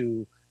trying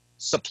to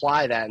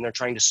supply that and they're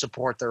trying to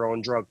support their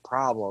own drug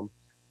problem.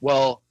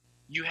 Well,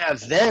 you have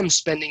them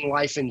spending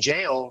life in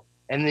jail,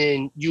 and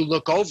then you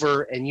look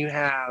over and you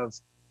have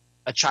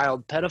a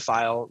child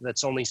pedophile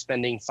that's only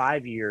spending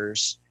 5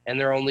 years and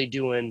they're only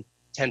doing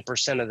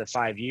 10% of the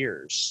 5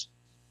 years.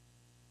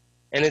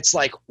 And it's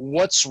like,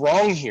 what's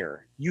wrong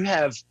here? You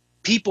have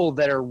people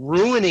that are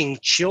ruining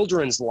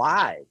children's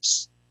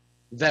lives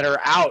that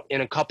are out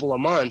in a couple of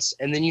months,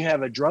 and then you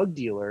have a drug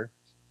dealer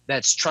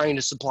that's trying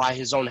to supply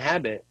his own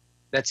habit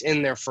that's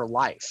in there for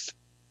life.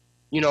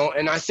 You know,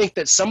 and I think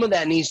that some of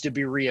that needs to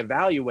be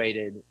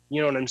reevaluated.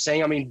 You know what I'm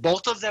saying? I mean,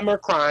 both of them are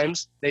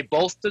crimes. They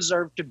both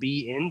deserve to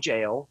be in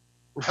jail,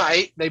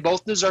 right? They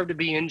both deserve to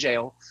be in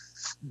jail.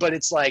 But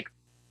it's like,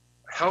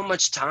 how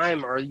much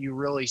time are you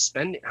really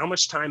spending? How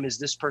much time is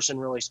this person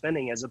really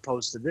spending as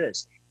opposed to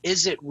this?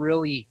 Is it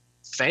really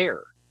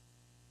fair?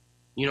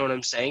 You know what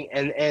I'm saying?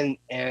 And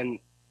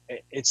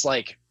it's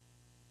like,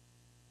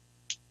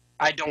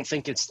 I don't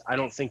think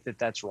that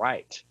that's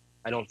right.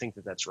 I don't think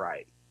that that's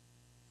right.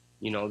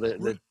 You know,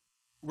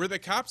 were the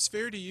cops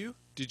fair to you?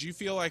 Did you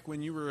feel like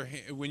when you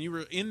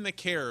were in the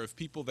care of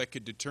people that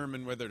could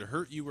determine whether to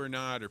hurt you or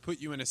not, or put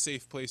you in a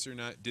safe place or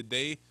not, did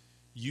they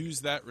use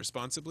that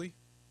responsibly?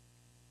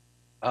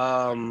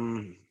 Not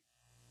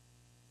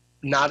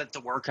at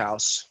the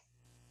workhouse.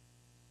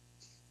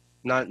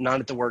 Not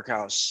at the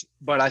workhouse.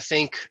 But I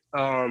think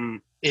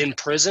in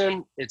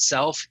prison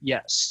itself,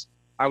 yes,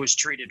 I was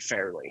treated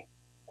fairly.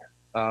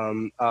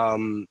 And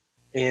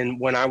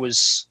when I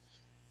was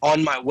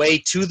On my way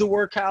to the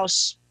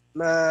workhouse,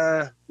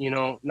 not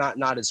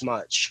as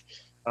much.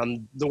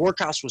 The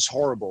workhouse was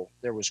horrible.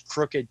 There was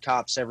crooked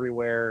cops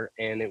everywhere,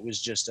 and it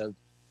was just a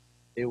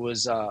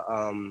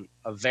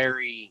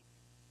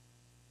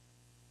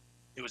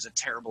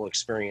terrible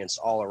experience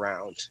all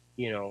around,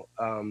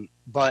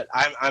 but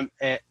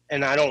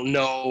and I don't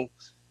know,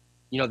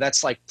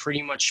 that's like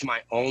pretty much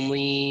my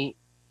only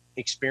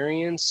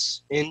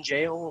experience in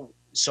jail.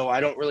 So I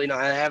don't really know.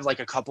 I have like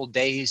a couple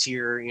days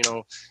here,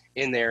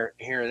 in there,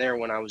 here and there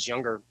when I was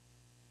younger.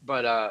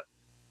 But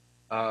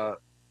I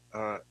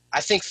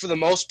think for the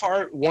most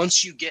part,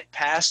 once you get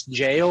past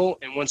jail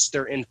and once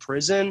they're in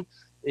prison,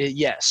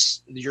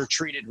 yes, you're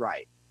treated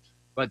right.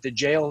 But the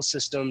jail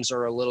systems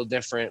are a little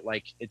different.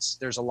 Like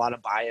there's a lot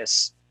of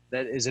bias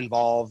that is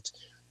involved.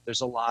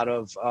 There's a lot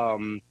of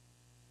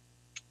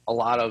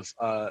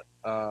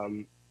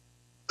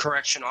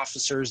correction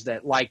officers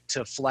that like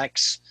to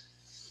flex.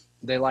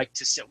 They like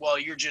to say, well,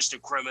 you're just a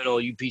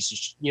criminal, you piece of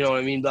you know what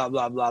I mean, blah,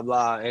 blah, blah,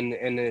 blah. And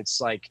it's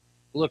like,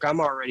 look, I'm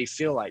already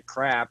feel like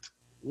crap.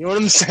 You know what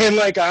I'm saying?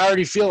 Like, I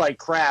already feel like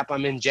crap.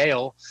 I'm in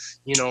jail,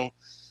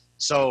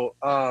 So,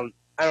 I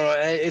don't know.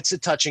 It's a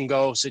touch and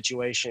go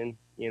situation,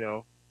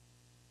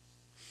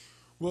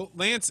 Well,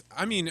 Lance,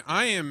 I mean,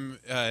 I am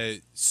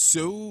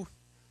so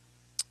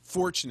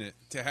fortunate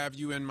to have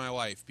you in my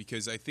life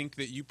because I think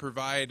that you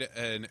provide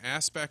an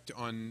aspect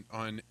on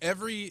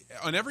every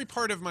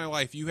part of my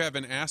life. You have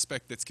an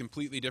aspect that's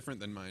completely different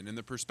than mine, and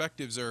the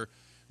perspectives are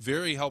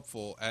very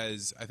helpful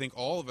as I think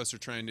all of us are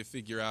trying to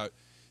figure out,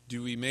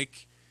 do we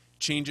make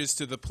changes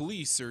to the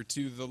police or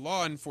to the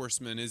law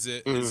enforcement? Is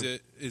it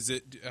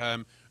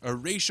a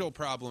racial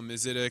problem?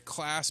 Is it a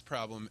class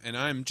problem? And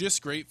I'm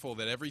just grateful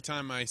that every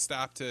time I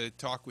stop to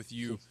talk with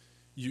you,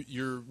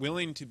 you're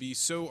willing to be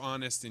so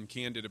honest and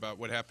candid about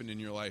what happened in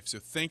your life. So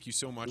thank you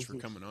so much for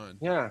coming on.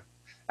 Yeah,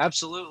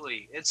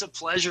 absolutely. It's a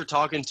pleasure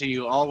talking to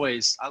you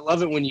always. I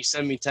love it when you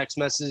send me text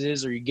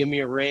messages or you give me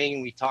a ring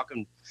and we talk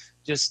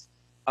just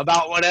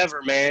about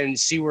whatever, man, and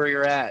see where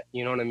you're at.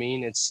 You know what I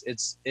mean? It's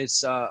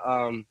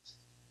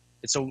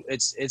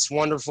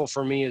wonderful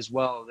for me as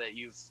well that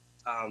you've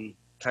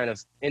kind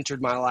of entered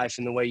my life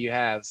in the way you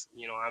have.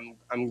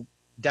 I'm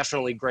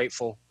definitely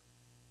grateful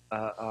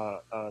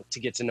to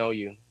get to know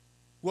you.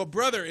 Well,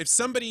 brother, if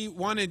somebody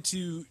wanted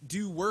to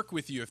do work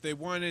with you, if they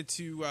wanted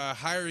to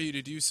hire you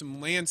to do some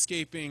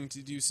landscaping,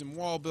 to do some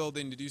wall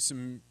building, to do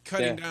some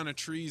cutting down of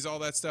trees, all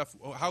that stuff,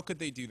 how could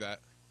they do that?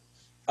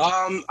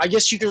 I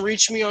guess you can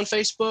reach me on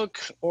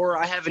Facebook, or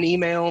I have an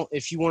email.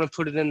 If you want to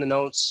put it in the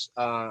notes,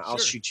 I'll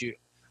shoot you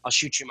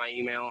my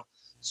email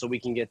so we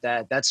can get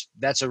that.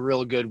 That's a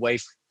real good way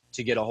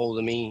to get a hold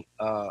of me.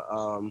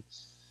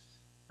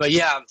 But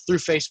yeah, through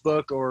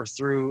Facebook or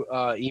through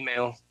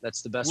email,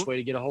 that's the best way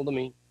to get a hold of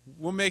me.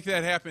 We'll make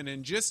that happen.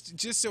 And just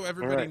so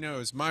everybody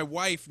knows, my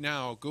wife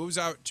now goes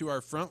out to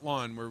our front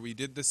lawn where we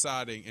did the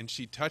sodding, and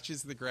she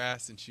touches the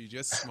grass and she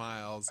just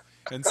smiles.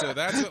 And so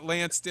that's what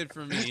Lance did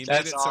for me. He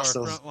did it awesome. So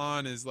our front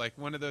lawn is like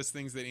one of those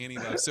things that Annie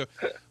loves. So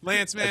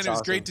Lance, man, it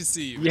was great to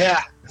see you.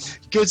 Yeah,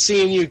 good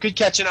seeing you. Good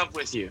catching up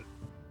with you.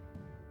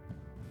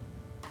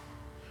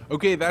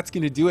 Okay, that's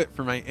going to do it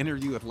for my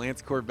interview with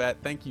Lance Corbett.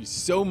 Thank you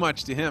so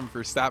much to him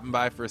for stopping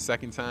by for a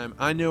second time.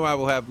 I know I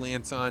will have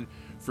Lance on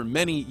for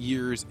many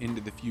years into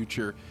the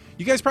future.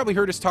 You guys probably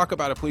heard us talk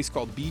about a place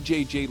called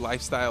BJJ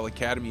Lifestyle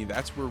Academy.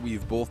 That's where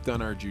we've both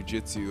done our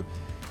jiu-jitsu.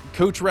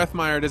 Coach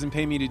Rethmeyer doesn't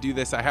pay me to do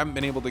this. I haven't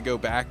been able to go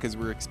back because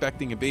we're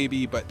expecting a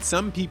baby, but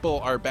some people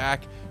are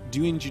back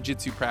doing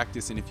jiu-jitsu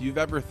practice, and if you've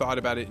ever thought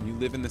about it and you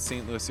live in the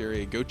St. Louis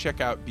area, go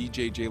check out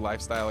BJJ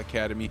Lifestyle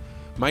Academy.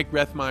 Mike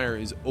Rethmeyer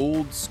is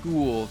old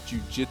school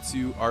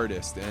jiu-jitsu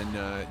artist,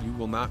 and you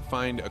will not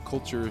find a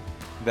culture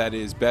that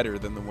is better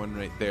than the one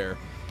right there.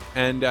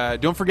 And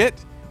don't forget,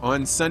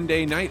 on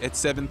Sunday night at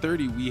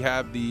 7:30, we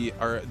have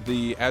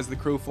the As the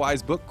Crow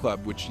Flies book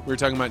club, which we're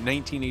talking about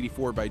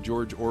 1984 by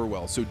George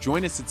Orwell. So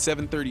join us at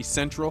 7:30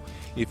 Central.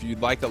 If you'd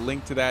like a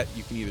link to that,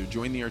 you can either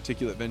join the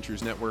Articulate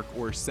Ventures Network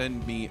or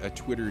send me a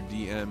Twitter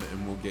DM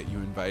and we'll get you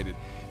invited.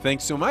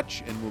 Thanks so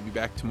much, and we'll be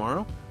back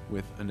tomorrow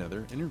with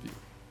another interview.